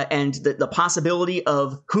and the possibility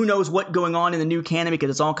of who knows what going on in the new canon,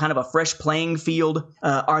 because it's all kind of a fresh playing field,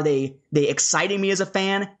 are they exciting me as a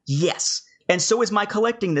fan? Yes. And so is my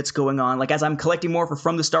collecting that's going on. Like, as I'm collecting more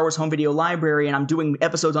from the Star Wars Home Video Library and I'm doing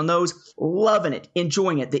episodes on those, loving it,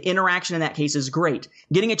 enjoying it. The interaction in that case is great.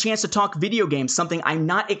 Getting a chance to talk video games, something I'm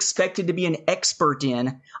not expected to be an expert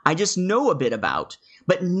in. I just know a bit about,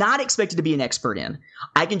 but not expected to be an expert in.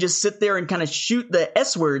 I can just sit there and kind of shoot the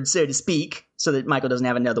S word, so to speak, so that Michael doesn't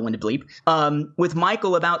have another one to bleep, with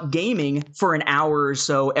Michael about gaming for an hour or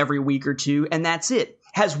so every week or two, and that's it.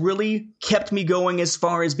 Has really kept me going as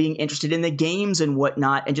far as being interested in the games and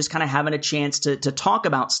whatnot, and just kind of having a chance to talk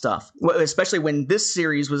about stuff, especially when this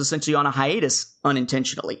series was essentially on a hiatus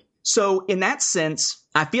unintentionally. So in that sense,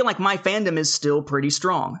 I feel like my fandom is still pretty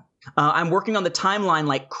strong. I'm working on the timeline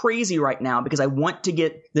like crazy right now because I want to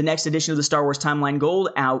get the next edition of the Star Wars Timeline Gold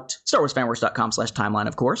out, StarWarsFanWorks.com/timeline,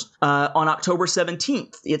 of course, on October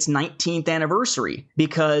 17th, its 19th anniversary,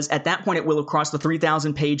 because at that point it will have crossed the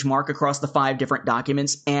 3,000 page mark across the 5 different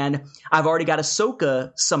documents, and I've already got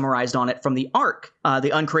Ahsoka summarized on it from the ARC,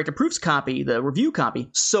 the Uncorrected Proofs copy, the review copy,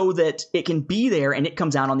 so that it can be there, and it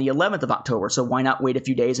comes out on the 11th of October, so why not wait a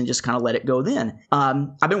few days and just kind of let it go then?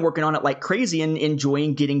 I've been working on it like crazy and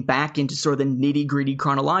enjoying getting back into sort of the nitty-gritty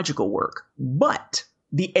chronological work. But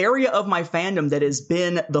the area of my fandom that has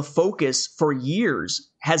been the focus for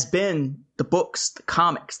years has been the books, the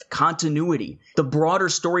comics, the continuity, the broader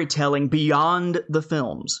storytelling beyond the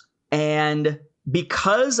films. And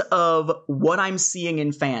because of what I'm seeing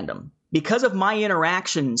in fandom, because of my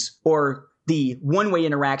interactions, or the one-way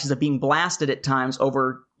interactions of being blasted at times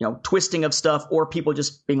over, twisting of stuff, or people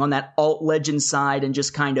just being on that alt legend side and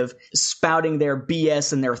just kind of spouting their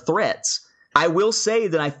BS and their threats, I will say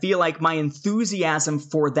that I feel like my enthusiasm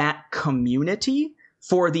for that community,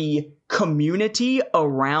 for the community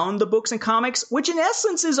around the books and comics, which in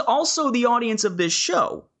essence is also the audience of this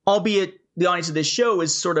show, albeit the audience of this show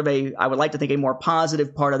is sort of I would like to think, a more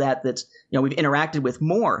positive part of that that's, we've interacted with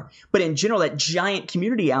more. But in general, that giant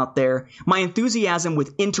community out there, my enthusiasm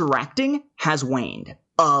with interacting has waned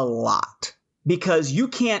a lot. because you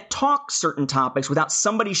can't talk certain topics without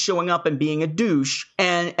somebody showing up and being a douche,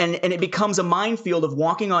 and it becomes a minefield of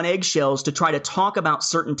walking on eggshells to try to talk about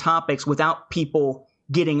certain topics without people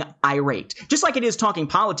getting irate. Just like it is talking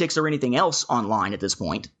politics or anything else online at this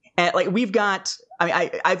point. And like we've got,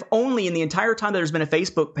 I've only in the entire time that there's been a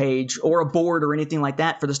Facebook page or a board or anything like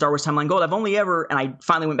that for the Star Wars Timeline Gold, I've only ever, and I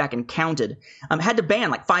finally went back and counted, had to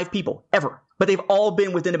ban like 5 people ever. But they've all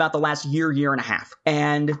been within about the last year and a half.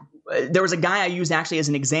 And there was a guy I used actually as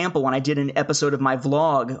an example when I did an episode of my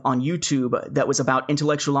vlog on YouTube that was about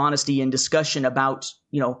intellectual honesty and discussion about,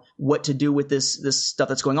 what to do with this stuff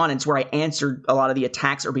that's going on. And it's where I answered a lot of the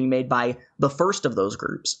attacks that are being made by the first of those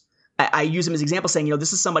groups. I use him as an example saying,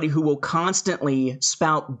 this is somebody who will constantly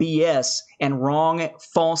spout BS and wrong,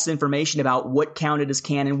 false information about what counted as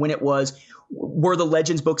canon, when it was, were the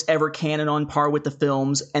Legends books ever canon on par with the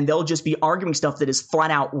films? And they'll just be arguing stuff that is flat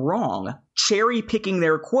out wrong, cherry picking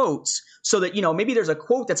their quotes so that, maybe there's a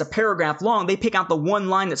quote that's a paragraph long. They pick out the one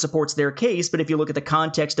line that supports their case. But if you look at the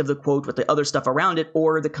context of the quote with the other stuff around it,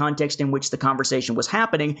 or the context in which the conversation was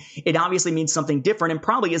happening, it obviously means something different and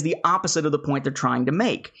probably is the opposite of the point they're trying to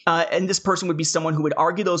make. And this person would be someone who would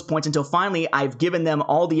argue those points until finally I've given them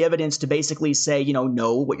all the evidence to basically say,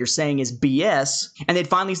 no, what you're saying is BS. And they'd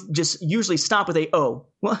finally just usually stop with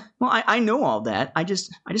I know all that. I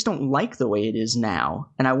just don't like the way it is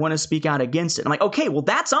now. And I want to speak out against it. I'm like, okay, well,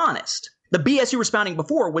 that's honest. The BS you were spouting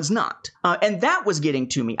before was not. And that was getting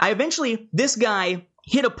to me. This guy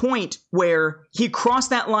hit a point where he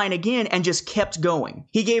crossed that line again and just kept going.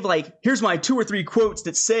 He gave here's my 2 or 3 quotes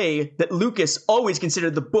that say that Lucas always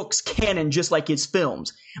considered the books canon just like his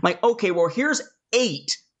films. I'm like, okay, well, here's 8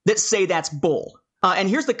 that say that's bull. And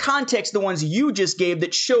here's the context, the ones you just gave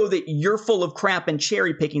that show that you're full of crap and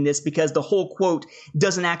cherry picking this because the whole quote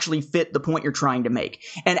doesn't actually fit the point you're trying to make.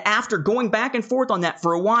 And after going back and forth on that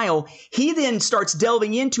for a while, he then starts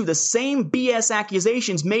delving into the same BS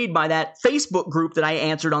accusations made by that Facebook group that I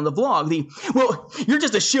answered on the vlog. You're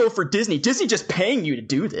just a show for Disney. Disney just paying you to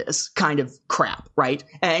do this kind of crap, right?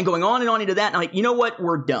 And going on and on into that. And I'm like, you know what?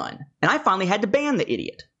 We're done. And I finally had to ban the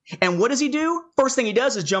idiot. And what does he do? First thing he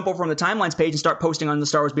does is jump over on the Timelines page and start posting on the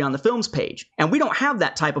Star Wars Beyond the Films page. And we don't have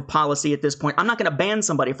that type of policy at this point. I'm not going to ban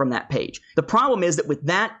somebody from that page. The problem is that with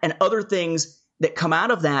that and other things that come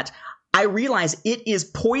out of that, I realize it is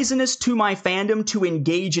poisonous to my fandom to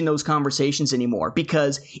engage in those conversations anymore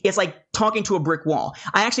because it's like talking to a brick wall.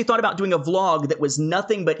 I actually thought about doing a vlog that was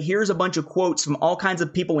nothing but here's a bunch of quotes from all kinds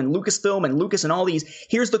of people in Lucasfilm and Lucas and all these.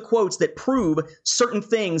 Here's the quotes that prove certain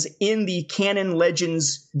things in the canon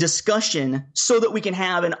Legends discussion so that we can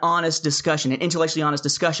have an honest discussion, an intellectually honest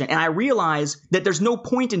discussion. And I realize that there's no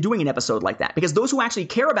point in doing an episode like that because those who actually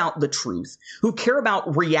care about the truth, who care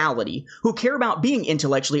about reality, who care about being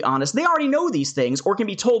intellectually honest, they already know these things or can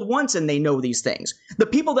be told once and they know these things. The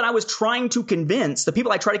people that I was trying to convince, the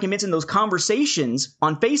people I try to convince in those conversations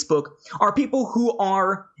on Facebook are people who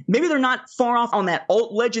are, maybe they're not far off on that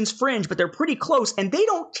alt Legends fringe, but they're pretty close and they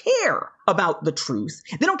don't care about the truth.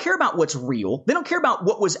 They don't care about what's real. They don't care about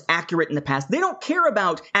what was accurate in the past. They don't care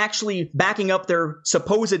about actually backing up their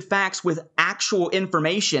supposed facts with actual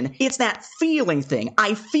information. It's that feeling thing.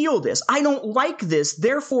 I feel this. I don't like this.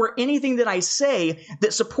 Therefore, anything that I say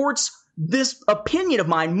that supports this opinion of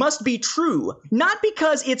mine must be true, not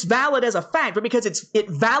because it's valid as a fact, but because it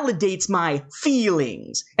validates my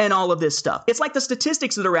feelings and all of this stuff. It's like the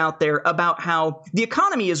statistics that are out there about how the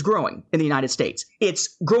economy is growing in the United States.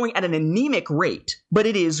 It's growing at an anemic rate, but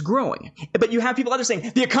it is growing. But you have people out there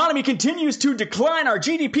saying, the economy continues to decline, our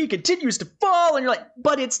GDP continues to fall, and you're like,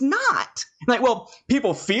 but it's not. I'm like, well,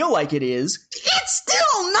 people feel like it is. It's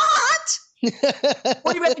still not!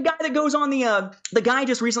 Or you have the guy that goes on the guy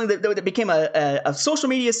just recently that became a social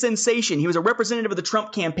media sensation. He was a representative of the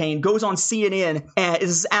Trump campaign, goes on CNN, and this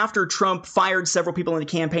is after Trump fired several people in the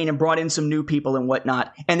campaign and brought in some new people and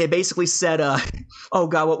whatnot. And they basically said, oh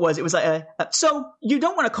God, what was it? It was like, so you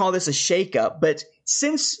don't want to call this a shakeup, but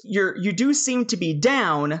since you do seem to be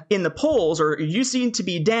down in the polls, or you seem to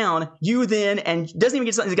be down, you then, and doesn't even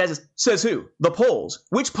get something, the guy says who? The polls.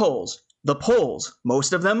 Which polls? The polls.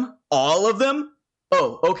 Most of them? All of them?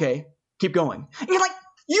 Oh, okay. Keep going. And you're like,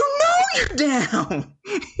 you know you're down.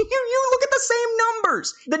 You look at the same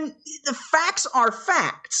numbers. The facts are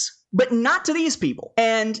facts, but not to these people.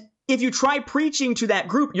 And if you try preaching to that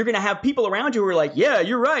group, you're going to have people around you who are like, yeah,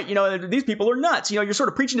 you're right. These people are nuts. You're sort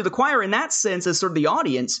of preaching to the choir in that sense as sort of the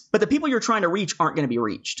audience, but the people you're trying to reach aren't going to be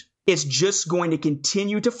reached. it's just going to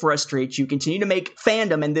continue to frustrate you, continue to make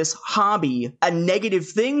fandom and this hobby a negative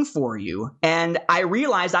thing for you. And I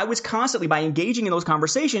realized I was constantly, by engaging in those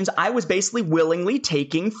conversations, I was basically willingly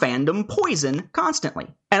taking fandom poison constantly.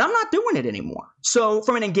 And I'm not doing it anymore. So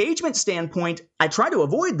from an engagement standpoint, I try to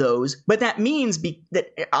avoid those, but that means that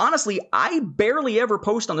honestly, I barely ever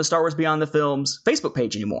post on the Star Wars Beyond the Films Facebook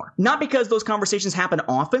page anymore. Not because those conversations happen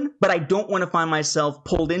often, but I don't want to find myself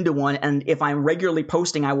pulled into one. And if I'm regularly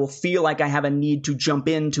posting, I will feel like I have a need to jump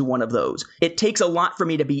into one of those. It takes a lot for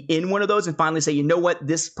me to be in one of those and finally say, you know what,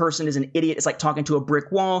 this person is an idiot. It's like talking to a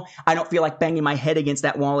brick wall. I don't feel like banging my head against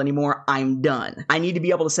that wall anymore. I'm done. I need to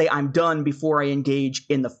be able to say I'm done before I engage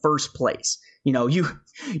in the first place. You know, you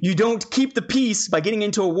don't keep the peace by getting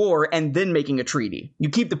into a war and then making a treaty. You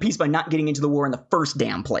keep the peace by not getting into the war in the first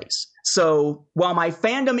damn place. So while my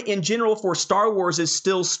fandom in general for Star Wars is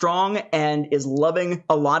still strong and is loving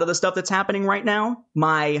a lot of the stuff that's happening right now,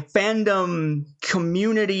 my fandom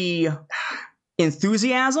community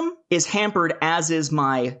enthusiasm is hampered, as is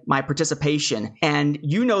my participation. And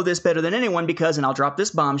you know this better than anyone because, and I'll drop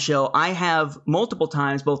this bombshell, I have multiple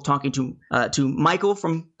times, both talking to Michael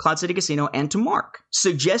from Cloud City Casino and to Mark,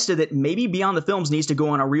 suggested that maybe Beyond the Films needs to go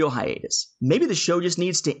on a real hiatus. Maybe the show just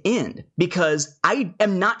needs to end because I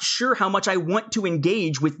am not sure how much I want to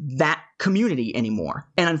engage with that community anymore.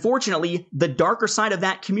 And unfortunately, the darker side of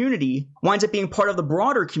that community winds up being part of the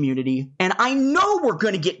broader community. And I know we're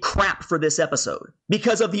going to get crap for this episode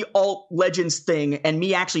because of the alt legends thing and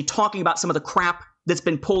me actually talking about some of the crap that's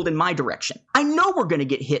been pulled in my direction. I know we're going to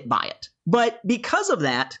get hit by it. But because of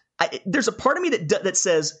that, there's a part of me that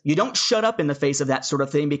says you don't shut up in the face of that sort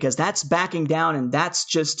of thing because that's backing down and that's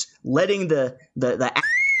just letting the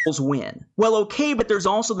assholes win. Well, okay, but there's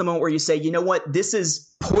also the moment where you say, you know what, this is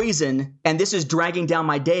poison and this is dragging down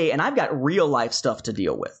my day and I've got real life stuff to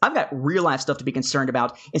deal with. I've got real life stuff to be concerned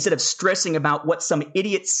about instead of stressing about what some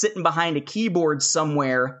idiot sitting behind a keyboard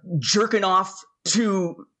somewhere jerking off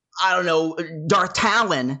to, I don't know, Darth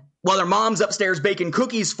Talon while their mom's upstairs baking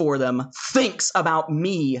cookies for them thinks about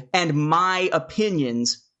me and my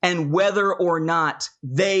opinions and whether or not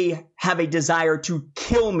they have a desire to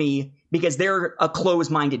kill me because they're a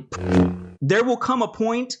closed-minded. There will come a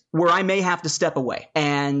point where I may have to step away.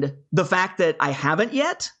 And the fact that I haven't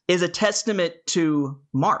yet is a testament to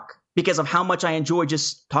Mark because of how much I enjoy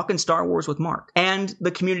just talking Star Wars with Mark and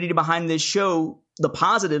the community behind this show. The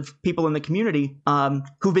positive people in the community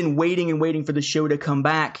who've been waiting and waiting for the show to come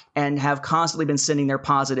back and have constantly been sending their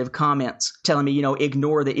positive comments telling me, you know,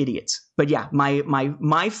 ignore the idiots. But yeah, my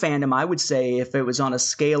fandom, I would say if it was on a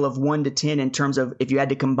scale of 1 to 10 in terms of if you had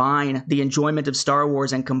to combine the enjoyment of Star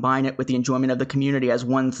Wars and combine it with the enjoyment of the community as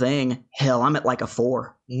one thing, hell, I'm at like a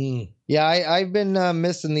 4. Yeah, I've been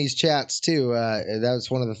missing these chats too. That was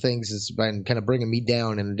one of the things that's been kind of bringing me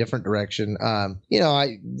down in a different direction.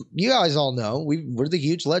 You guys all know we're the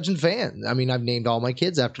huge Legend fan. I mean, I've named all my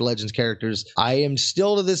kids after Legends characters. I am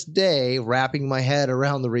still to this day wrapping my head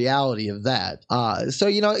around the reality of that. So,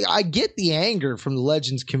 you know, I get the anger from the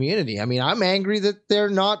Legends community. I mean, I'm angry that they're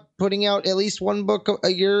not putting out at least one book a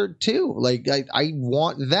year too. Like I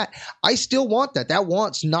want that. I still want that. That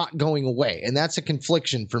want's not going away. And that's a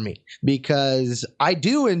confliction for me because I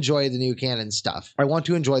do enjoy the new canon stuff. I want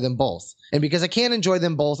to enjoy them both. And because I can't enjoy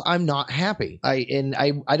them both, I'm not happy. I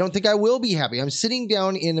don't think I will be happy. I'm sitting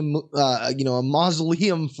down in a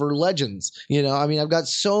mausoleum for Legends. You know, I mean, I've got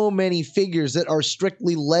so many figures that are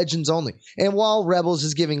strictly Legends only. And while Rebels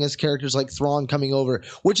is giving us characters like Thrawn coming over,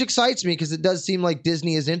 which excites me because it does seem like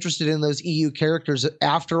Disney is interested in those EU characters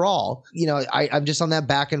after all. You know, I'm just on that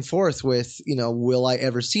back and forth with, you know, will I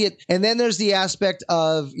ever see it? And then there's the aspect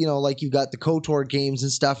of, you know, like you've got the KOTOR games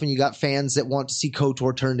and stuff, and you got fans that want to see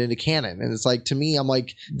KOTOR turned into canon. And it's like, to me, I'm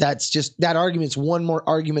like, that's just, that argument's one more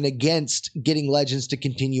argument against getting Legends to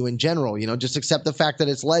continue in general. You know, just accept the fact that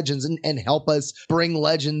it's Legends and help us bring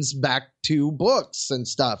Legends back to books and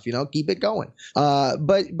stuff, you know, keep it going.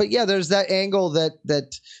 But yeah, there's that angle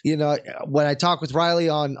that, you know, when I talk with Riley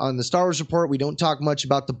on the Star Wars Report, we don't talk much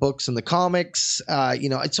about the books and the comics, you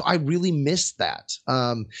know, so I really miss that.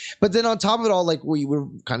 But then on top of it all, like we were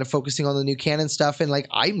kind of focusing on the new canon stuff, and like,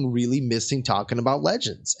 I'm really missing talking about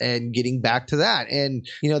Legends and getting back to that. And,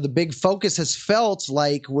 you know, the big focus has felt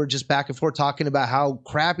like we're just back and forth talking about how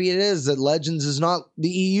crappy it is that Legends is not the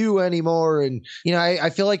EU anymore. And, you know, I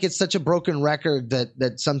feel like it's such a broken record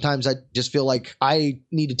that sometimes I just feel like I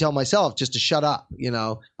need to tell myself just to shut up,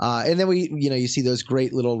 and then you see those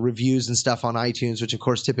great little reviews and stuff on iTunes, which of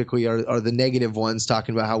course typically are the negative ones,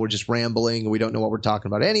 talking about how we're just rambling and we don't know what we're talking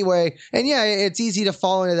about anyway. And yeah, it's easy to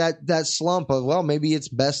fall into that slump of, well, maybe it's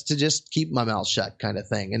best to just keep my mouth shut kind of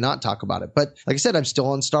thing and not talk about it. But like I said, I'm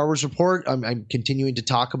still on Star Wars Report. I'm continuing to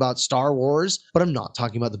talk about Star Wars, but I'm not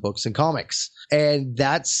talking about the books and comics. And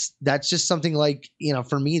that's just something like,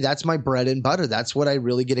 for me, that's my bread and butter. That's what I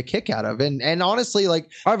really get a kick out of. And honestly, like,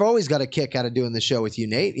 I've always got a kick out of doing the show with you,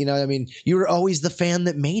 Nate. You were always the fan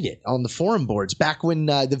that made it on the forum boards back when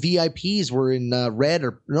the VIPs were in red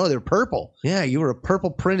they're purple. Yeah, you were a purple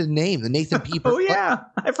printed name, the Nathan P. Oh yeah,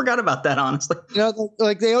 I forgot about that, honestly.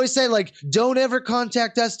 Like they always say, like, don't ever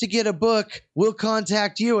contact us to get a book. We'll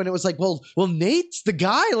contact you. And it was like, well, Nate's the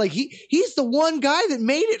guy. Like he's the one guy that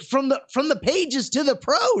made it from the pages to the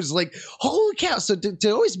prose. Like, holy cow! So to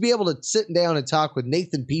always be able to sit down and talk with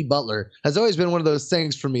Nathan P. Butler has always been one of those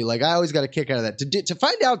things for me. Like, I always got a kick out of that. To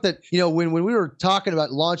find out that when we were talking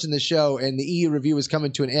about launching the show and the EU review was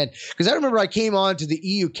coming to an end, because I remember I came on to the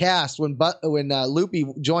EU cast when Loopy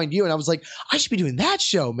joined you, and I was like, I should be doing that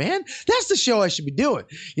show, man. That's the show I should be doing.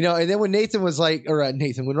 And then when Nathan was like,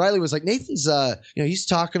 when Riley was like, Nathan's he's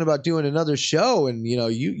talking about doing another show, and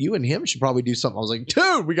you and him should probably do something. I was like,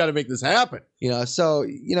 dude, we got to make this happen. So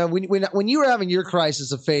when you were having your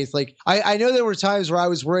crisis of faith, like I know there were times where I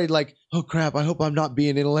was worried, like, oh crap, I hope I'm not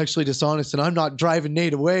being intellectually dishonest and I'm not driving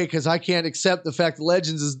Nate away because I can't accept the fact that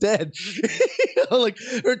Legends is dead. Like,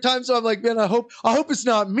 there are times where I'm like, man, I hope it's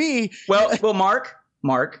not me. Well,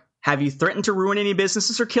 Mark, have you threatened to ruin any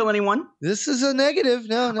businesses or kill anyone? This is a negative.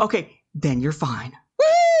 No. Okay, then you're fine.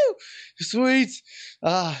 Woo! Sweet.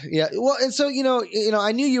 Yeah. Well, and so,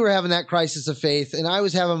 I knew you were having that crisis of faith, and I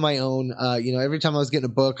was having my own. Every time I was getting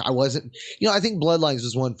a book, I wasn't, I think Bloodlines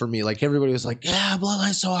was one for me. Like, everybody was like, yeah,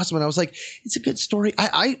 Bloodlines so awesome. And I was like, it's a good story.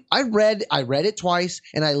 I read it twice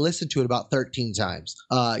and I listened to it about 13 times.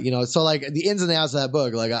 So like the ins and outs of that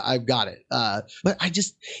book, like I've got it. But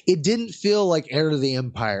it didn't feel like Heir to the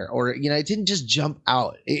Empire, or, it didn't just jump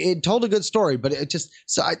out. It told a good story, but it just,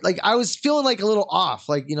 so I was feeling like a little off,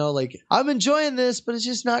 like, like I'm enjoying this, but it's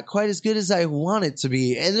just not quite as good as I want it to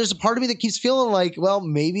be. And there's a part of me that keeps feeling like, well,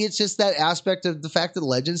 maybe it's just that aspect of the fact that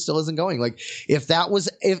Legend still isn't going. Like,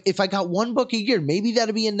 if I got one book a year, maybe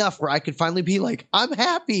that'd be enough where I could finally be like, I'm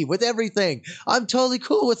happy with everything. I'm totally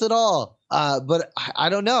cool with it all. But I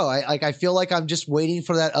don't know. I feel like I'm just waiting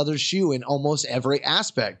for that other shoe in almost every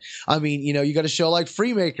aspect. I mean, you got a show like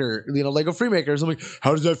Freemaker, Lego Freemakers. I'm like,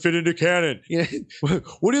 how does that fit into canon?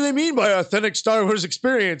 What do they mean by authentic Star Wars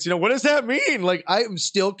experience? What does that mean? Like, I'm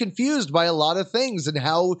still confused by a lot of things and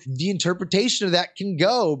how the interpretation of that can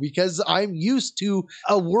go, because I'm used to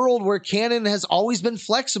a world where canon has always been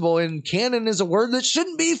flexible, and canon is a word that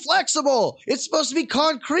shouldn't be flexible. It's supposed to be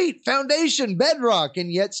concrete, foundation, bedrock, and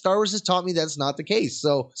yet Star Wars has taught me that's not the case.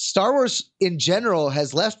 So Star Wars in general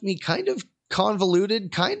has left me kind of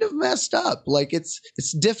convoluted, kind of messed up. Like, it's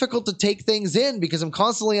difficult to take things in because I'm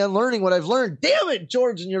constantly unlearning what I've learned. Damn it,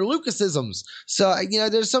 George, and your Lucasisms. So,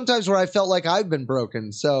 there's sometimes where I felt like I've been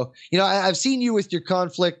broken. So, I've seen you with your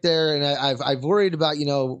conflict there, and I've worried about,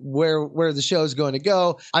 where the show is going to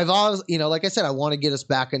go. I've always, like I said, I want to get us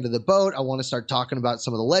back into the boat. I want to start talking about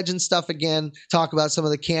some of the Legend stuff again, talk about some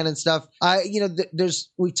of the canon stuff.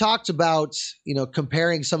 We talked about,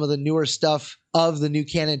 comparing some of the newer stuff of the new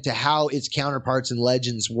canon to how its counterparts in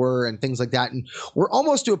Legends were and things like that. And we're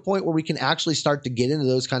almost to a point where we can actually start to get into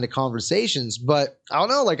those kind of conversations. But I don't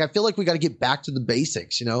know, like, I feel like we got to get back to the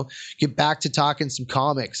basics, get back to talking some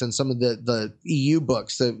comics and some of the EU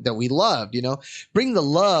books that we loved, bring the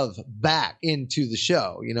love back into the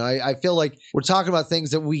show. I feel like we're talking about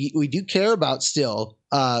things that we do care about still.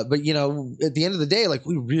 But at the end of the day, like,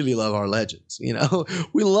 we really love our Legends,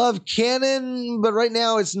 we love canon, but right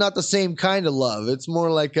now it's not the same kind of love. It's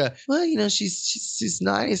more like she's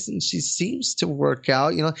nice and she seems to work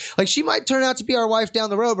out, like she might turn out to be our wife down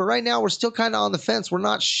the road, but right now we're still kind of on the fence. We're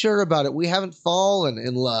not sure about it. We haven't fallen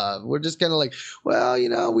in love. We're just kind of like, well,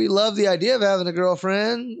 we love the idea of having a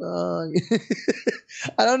girlfriend.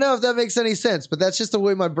 I don't know if that makes any sense, but that's just the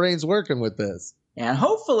way my brain's working with this. And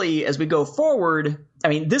hopefully, as we go forward, I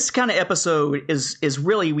mean, this kind of episode is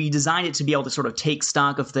really, we designed it to be able to sort of take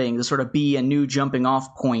stock of things, to sort of be a new jumping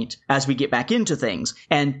off point as we get back into things.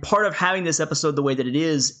 And part of having this episode the way that it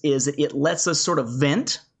is that it lets us sort of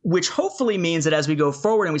vent which hopefully means that as we go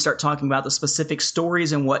forward and we start talking about the specific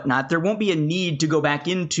stories and whatnot, there won't be a need to go back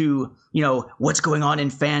into, what's going on in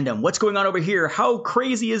fandom, what's going on over here, how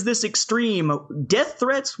crazy is this extreme, death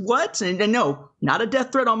threats, what? And no, not a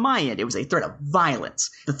death threat on my end. It was a threat of violence.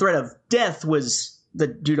 The threat of death was the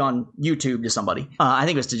dude on YouTube to somebody. I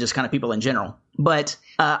think it was to just kind of people in general. But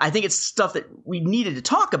I think it's stuff that we needed to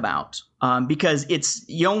talk about because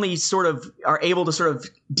you only sort of are able to sort of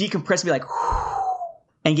decompress and be like, whew,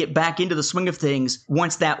 and get back into the swing of things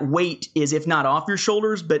once that weight is, if not off your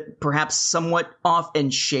shoulders, but perhaps somewhat off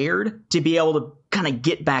and shared, to be able to kind of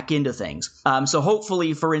get back into things. So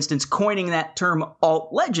hopefully, for instance, coining that term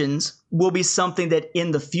alt legends will be something that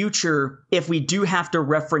in the future, if we do have to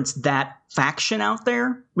reference that faction out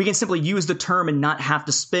there, we can simply use the term and not have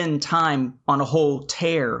to spend time on a whole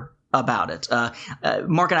tear about it.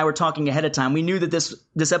 Mark and I were talking ahead of time. We knew that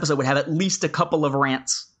this episode would have at least a couple of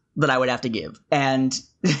rants that I would have to give. And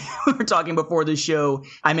we were talking before the show.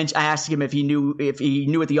 I asked him if he knew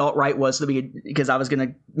what the alt-right was, because I was going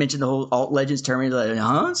to mention the whole alt-legends term. He's like,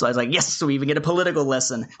 huh? So I was like, yes, so we even get a political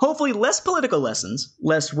lesson. Hopefully less political lessons,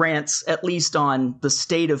 less rants, at least on the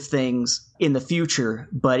state of things in the future,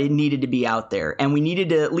 but it needed to be out there. And we needed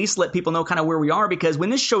to at least let people know kind of where we are, because when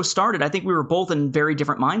this show started, I think we were both in very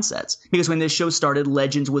different mindsets. Because when this show started,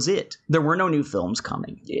 Legends was it. There were no new films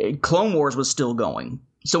coming. Clone Wars was still going.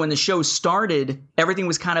 So when the show started, everything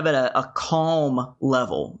was kind of at a calm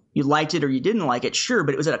level. You liked it or you didn't like it, sure,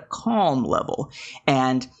 but it was at a calm level.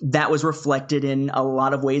 And that was reflected in a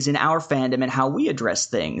lot of ways in our fandom and how we address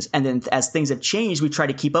things. And then as things have changed, we try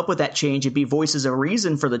to keep up with that change and be voices of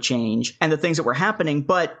reason for the change and the things that were happening.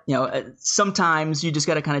 But, sometimes you just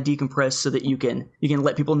got to kind of decompress so that you can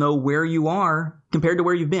let people know where you are compared to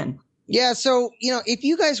where you've been. Yeah, so, if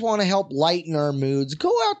you guys want to help lighten our moods,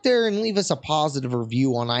 go out there and leave us a positive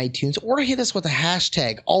review on iTunes, or hit us with a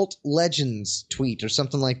hashtag AltLegends tweet or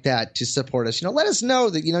something like that to support us. Let us know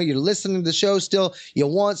that, you're listening to the show still, you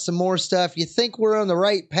want some more stuff, you think we're on the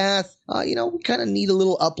right path. We kind of need a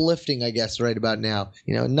little uplifting, I guess, right about now.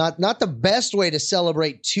 Not the best way to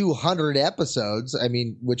celebrate 200 episodes. I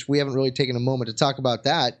mean, which we haven't really taken a moment to talk about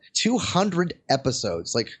that. 200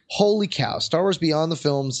 episodes. Like, holy cow. Star Wars Beyond the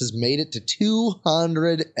Films has made it to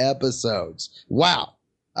 200 episodes. Wow.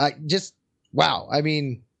 Wow. I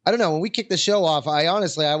mean, I don't know. When we kicked the show off, I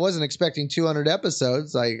wasn't expecting 200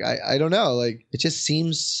 episodes. I don't know. Like, it just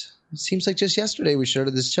seems like just yesterday we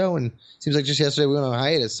started this show, and it seems like just yesterday we went on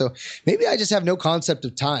hiatus. So maybe I just have no concept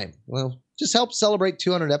of time. Well, just help celebrate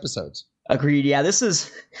 200 episodes. Agreed. Yeah, this is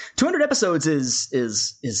 200 episodes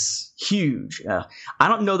is huge. I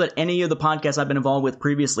don't know that any of the podcasts I've been involved with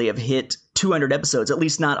previously have hit 200 episodes, at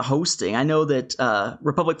least not hosting. I know that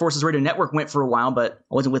Republic Forces Radio Network went for a while, but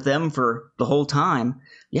I wasn't with them for the whole time.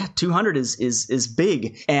 Yeah, 200 is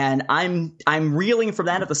big. And I'm reeling from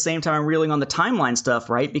that at the same time I'm reeling on the timeline stuff,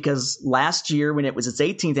 right? Because last year, when it was its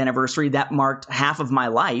 18th anniversary, that marked half of my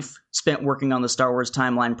life spent working on the Star Wars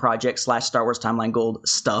Timeline Project / Star Wars Timeline Gold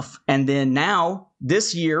stuff. And then now,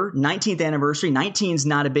 this year, 19th anniversary, 19's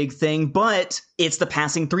not a big thing, but it's the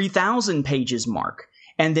passing 3,000 pages mark.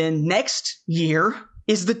 And then next year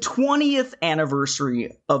is the 20th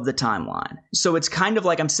anniversary of the timeline. So it's kind of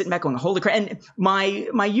like I'm sitting back going, holy crap. And my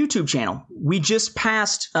YouTube channel, we just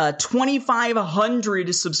passed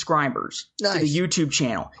 2,500 subscribers to the YouTube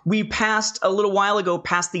channel. We passed a little while ago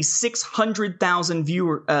past the 600,000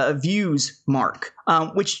 views mark,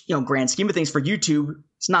 which, grand scheme of things for YouTube,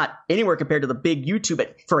 it's not anywhere compared to the big YouTube.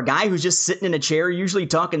 But for a guy who's just sitting in a chair, usually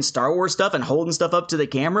talking Star Wars stuff and holding stuff up to the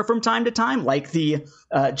camera from time to time, like the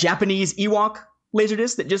Japanese Ewok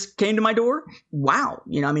Laserdisc that just came to my door. Wow.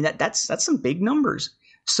 That's some big numbers.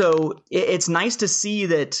 So it's nice to see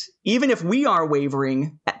that even if we are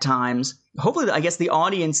wavering at times, hopefully, I guess the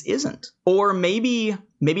audience isn't. Or maybe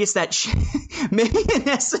it's that, maybe in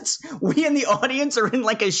essence, we and the audience are in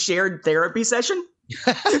like a shared therapy session.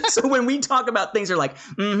 So when we talk about things, they're like,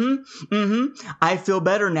 I feel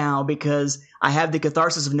better now because I have the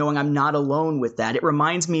catharsis of knowing I'm not alone with that. It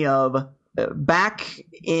reminds me of back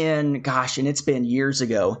in, and it's been years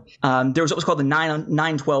ago, there was what was called the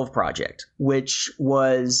 9/12 Project, which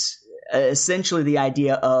was essentially the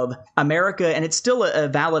idea of America, and it's still a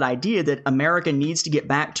valid idea, that America needs to get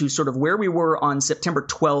back to sort of where we were on September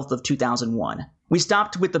 12th of 2001. We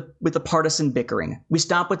stopped with the partisan bickering. We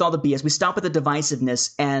stopped with all the BS. We stopped with the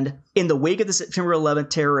divisiveness. And in the wake of the September 11th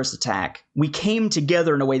terrorist attack, we came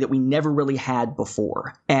together in a way that we never really had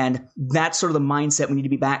before. And that's sort of the mindset we need to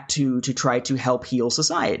be back to try to help heal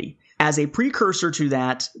society. as a precursor to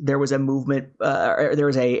that, there was a movement, there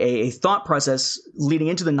was a thought process leading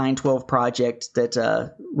into the 9/12 project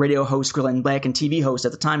that radio host Glenn Beck and TV host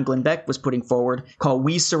at the time, Glenn Beck, was putting forward, called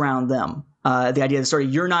We Surround Them. The idea that,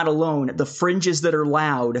 you're not alone. The fringes that are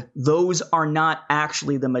loud, those are not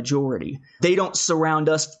actually the majority. They don't surround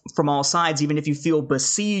us from all sides, even if you feel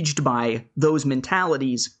besieged by those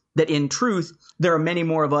mentalities, that in truth, there are many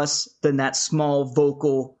more of us than that small,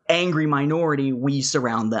 vocal, angry minority. We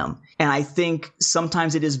surround them. And I think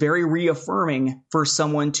sometimes it is very reaffirming for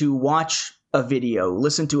someone to watch a video,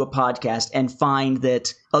 listen to a podcast, and find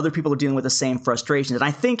that other people are dealing with the same frustrations. And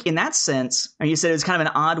I think in that sense, and you said it's kind of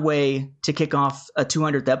an odd way to kick off a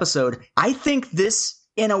 200th episode, I think this,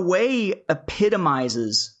 in a way,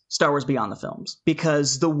 epitomizes Star Wars Beyond the Films.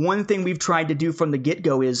 Because the one thing we've tried to do from the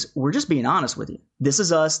get-go is we're just being honest with you. This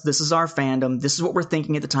is us. This is our fandom. This is what we're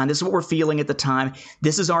thinking at the time. This is what we're feeling at the time.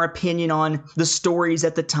 This is our opinion on the stories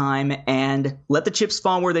at the time. And let the chips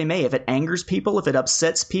fall where they may. If it angers people, if it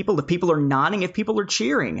upsets people, if people are nodding, if people are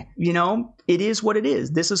cheering, it is what it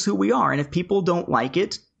is. This is who we are. And if people don't like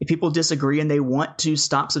it, if people disagree and they want to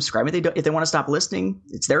stop subscribing, if they want to stop listening,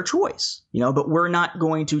 it's their choice, but we're not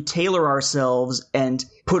going to tailor ourselves and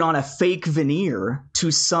put on a fake veneer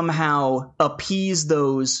to somehow appease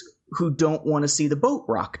those who don't want to see the boat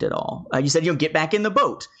rocked at all. You said, get back in the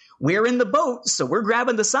boat. We're in the boat, so we're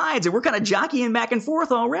grabbing the sides and we're kind of jockeying back and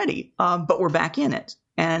forth already, but we're back in it.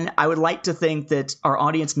 And I would like to think that our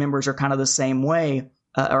audience members are kind of the same way.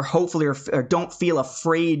 Or hopefully or don't feel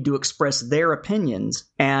afraid to express their opinions.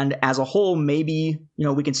 And as a whole, maybe,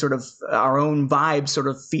 we can sort of, our own vibes sort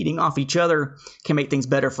of feeding off each other can make things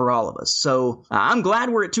better for all of us. So I'm glad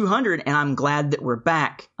we're at 200 and I'm glad that we're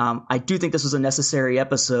back. I do think this was a necessary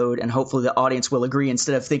episode and hopefully the audience will agree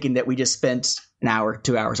instead of thinking that we just spent an hour,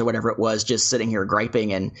 2 hours or whatever it was, just sitting here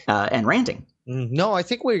griping and ranting. No, I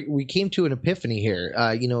think we came to an epiphany here.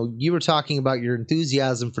 You were talking about your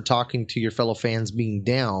enthusiasm for talking to your fellow fans being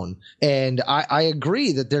down. And I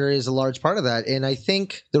agree that there is a large part of that. And I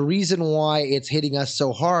think the reason why it's hitting us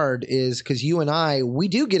so hard is because you and we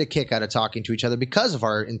do get a kick out of talking to each other because of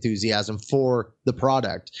our enthusiasm for the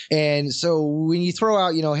product. And so when you throw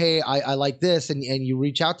out, hey, I like this, and you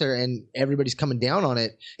reach out there and everybody's coming down on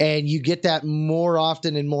it, and you get that more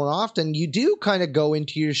often and more often, you do kind of go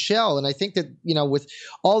into your shell. And I think that, with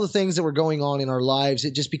all the things that were going on in our lives,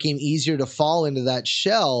 it just became easier to fall into that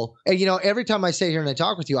shell. And, every time I sit here and I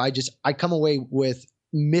talk with you, I come away with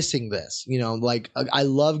missing this, I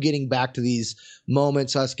love getting back to these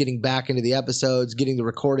moments, us getting back into the episodes, getting the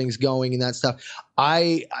recordings going and that stuff.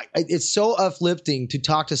 It's so uplifting to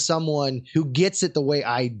talk to someone who gets it the way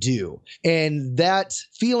I do. And that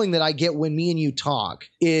feeling that I get when me and you talk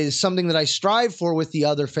is something that I strive for with the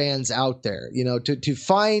other fans out there, to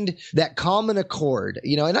find that common accord,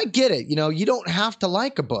 and I get it. You don't have to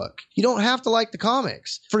like a book. You don't have to like the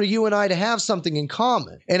comics for you and I to have something in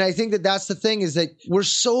common. And I think that that's the thing, is that we're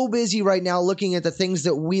so busy right now looking at the things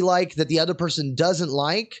that we like that the other person doesn't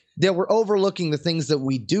like, that we're overlooking the things that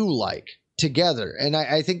we do like together. And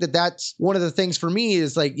I think that that's one of the things for me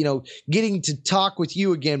is getting to talk with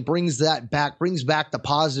you again brings back the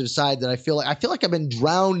positive side that I feel like I've been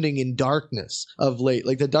drowning in darkness of late.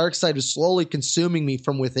 Like the dark side is slowly consuming me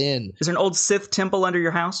from within. Is there an old Sith temple under your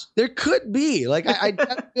house? There could be. I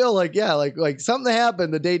feel like something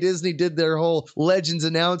happened the day Disney did their whole Legends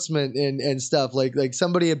announcement and stuff. Like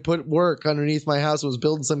somebody had put work underneath my house and was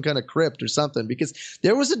building some kind of crypt or something, because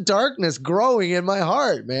there was a darkness growing in my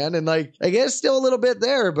heart, man. And I guess still a little bit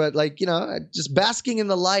there, but just basking in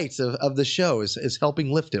the light of the show is helping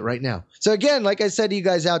lift it right now. So again, like I said to you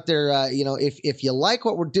guys out there, if you like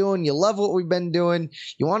what we're doing, you love what we've been doing,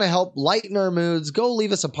 you want to help lighten our moods, go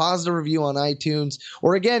leave us a positive review on iTunes,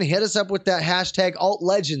 or again, hit us up with that hashtag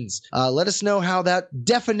AltLegends. Let us know how that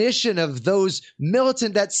definition of those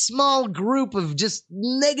militant, that small group of just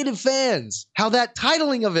negative fans, how that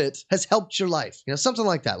titling of it has helped your life. Something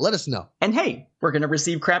like that. Let us know. And hey, we're going to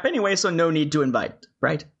receive crap anyway, so no need to invite,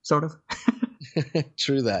 right? Sort of.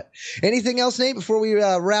 True that. Anything else, Nate, before we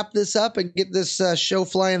wrap this up and get this show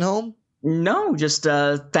flying home? No, just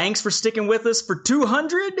thanks for sticking with us for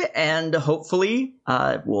 200, and hopefully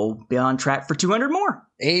we'll be on track for 200 more.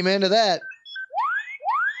 Amen to that.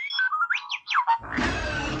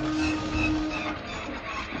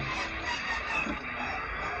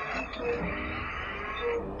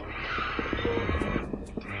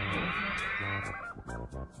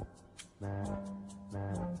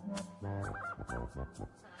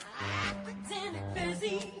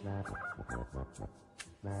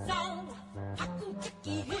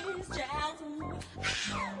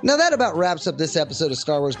 Now that about wraps up this episode of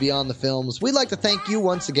Star Wars Beyond the Films. We'd like to thank you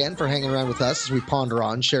once again for hanging around with us as we ponder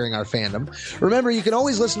on sharing our fandom. Remember, you can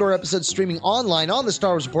always listen to our episodes streaming online on the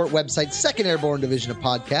Star Wars Report website, 2nd Airborne Division of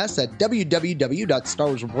Podcasts at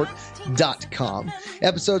www.starwarsreport.com.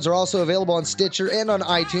 Episodes are also available on Stitcher and on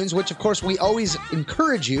iTunes, which of course we always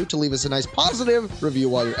encourage you to leave us a nice positive review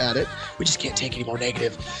while you're at it. We just can't take any more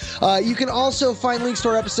negative. You can also find links to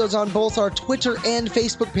our episodes on both our Twitter and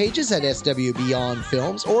Facebook pages at SW Beyond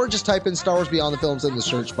Films, or just type in Star Wars Beyond the Films in the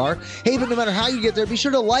search bar. Hey, but no matter how you get there, be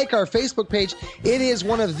sure to like our Facebook page. It is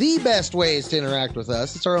one of the best ways to interact with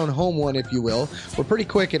us. It's our own home one, if you will. We're pretty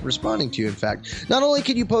quick at responding to you, in fact. Not only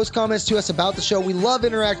can you post comments to us about the show, we love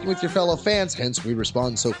interacting with your fellow fans, hence we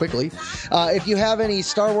respond so quickly. If you have any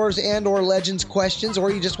Star Wars and or Legends questions,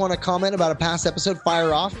 or you just want to comment about a past episode,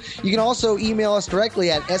 fire off. You can also email us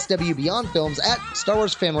directly at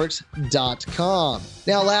swbeyondfilms@starwarsfanworks.com.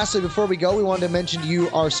 Now, lastly, before we go, we wanted to mention to you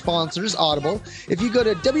our sponsors, Audible. If you go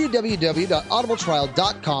to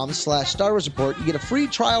www.audibletrial.com/Star Wars Report, you get a free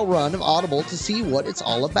trial run of Audible to see what it's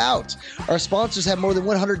all about. Our sponsors have more than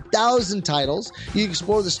 100,000 titles. You can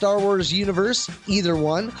explore the Star Wars universe, either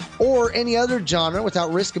one, or any other genre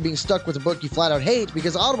without risk of being stuck with a book you flat out hate,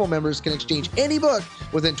 because Audible members can exchange any book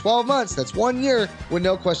within 12 months. That's 1 year with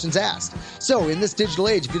no questions asked. So, in this digital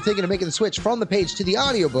age, if you're thinking of making the switch from the page to the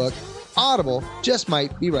audiobook, Audible just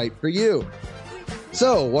might be right for you.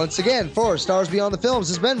 So, once again, for Star Wars Beyond the Films,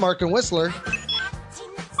 has been Mark and Whistler.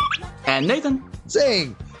 And Nathan.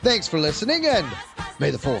 Saying, thanks for listening, and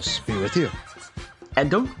may the Force be with you.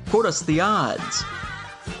 And don't quote us the odds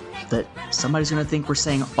that somebody's going to think we're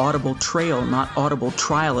saying Audible Trail, not Audible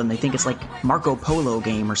Trial, and they think it's like Marco Polo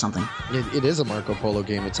game or something. It is a Marco Polo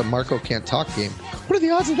game. It's a Marco Can't Talk game. What are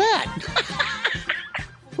the odds of that?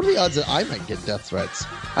 What are the odds that I might get death threats?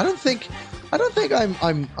 I don't think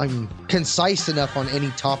I'm concise enough on any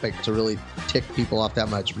topic to really tick people off that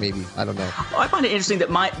much. Maybe, I don't know. I find it interesting that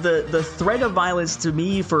the threat of violence to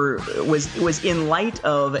me was in light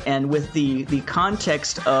of and with the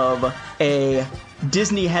context of a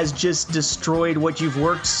Disney has just destroyed what you've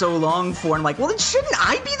worked so long for. And I'm like, well, then shouldn't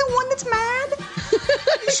I be the one that's mad?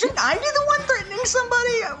 Shouldn't I be the one threatening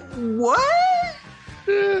somebody? What?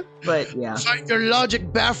 But yeah, find your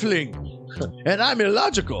logic baffling. And I'm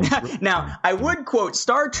illogical. Now, I would quote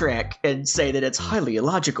Star Trek and say that it's highly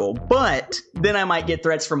illogical, but then I might get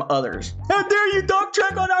threats from others. How dare you dog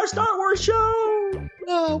track on our Star Wars show?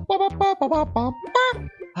 They're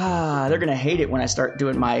going to hate it when I start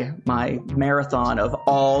doing my marathon of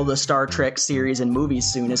all the Star Trek series and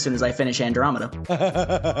movies soon as I finish Andromeda.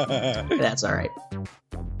 That's all right.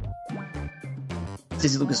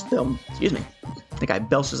 Disney Lucasfilm, excuse me. I think I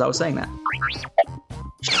belched as I was saying that.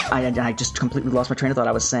 I just completely lost my train of thought.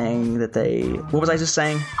 I was saying that what was I just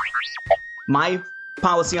saying? My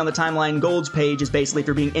policy on the Timeline Golds page is basically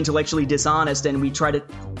for being intellectually dishonest, and we try to...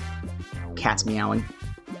 Cat's meowing.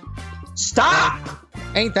 Stop!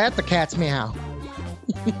 Ain't that the cat's meow?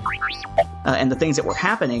 And the things that were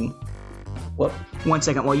happening... Well, 1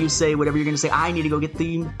 second. While you say whatever you're going to say, I need to go get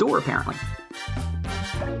the door, apparently.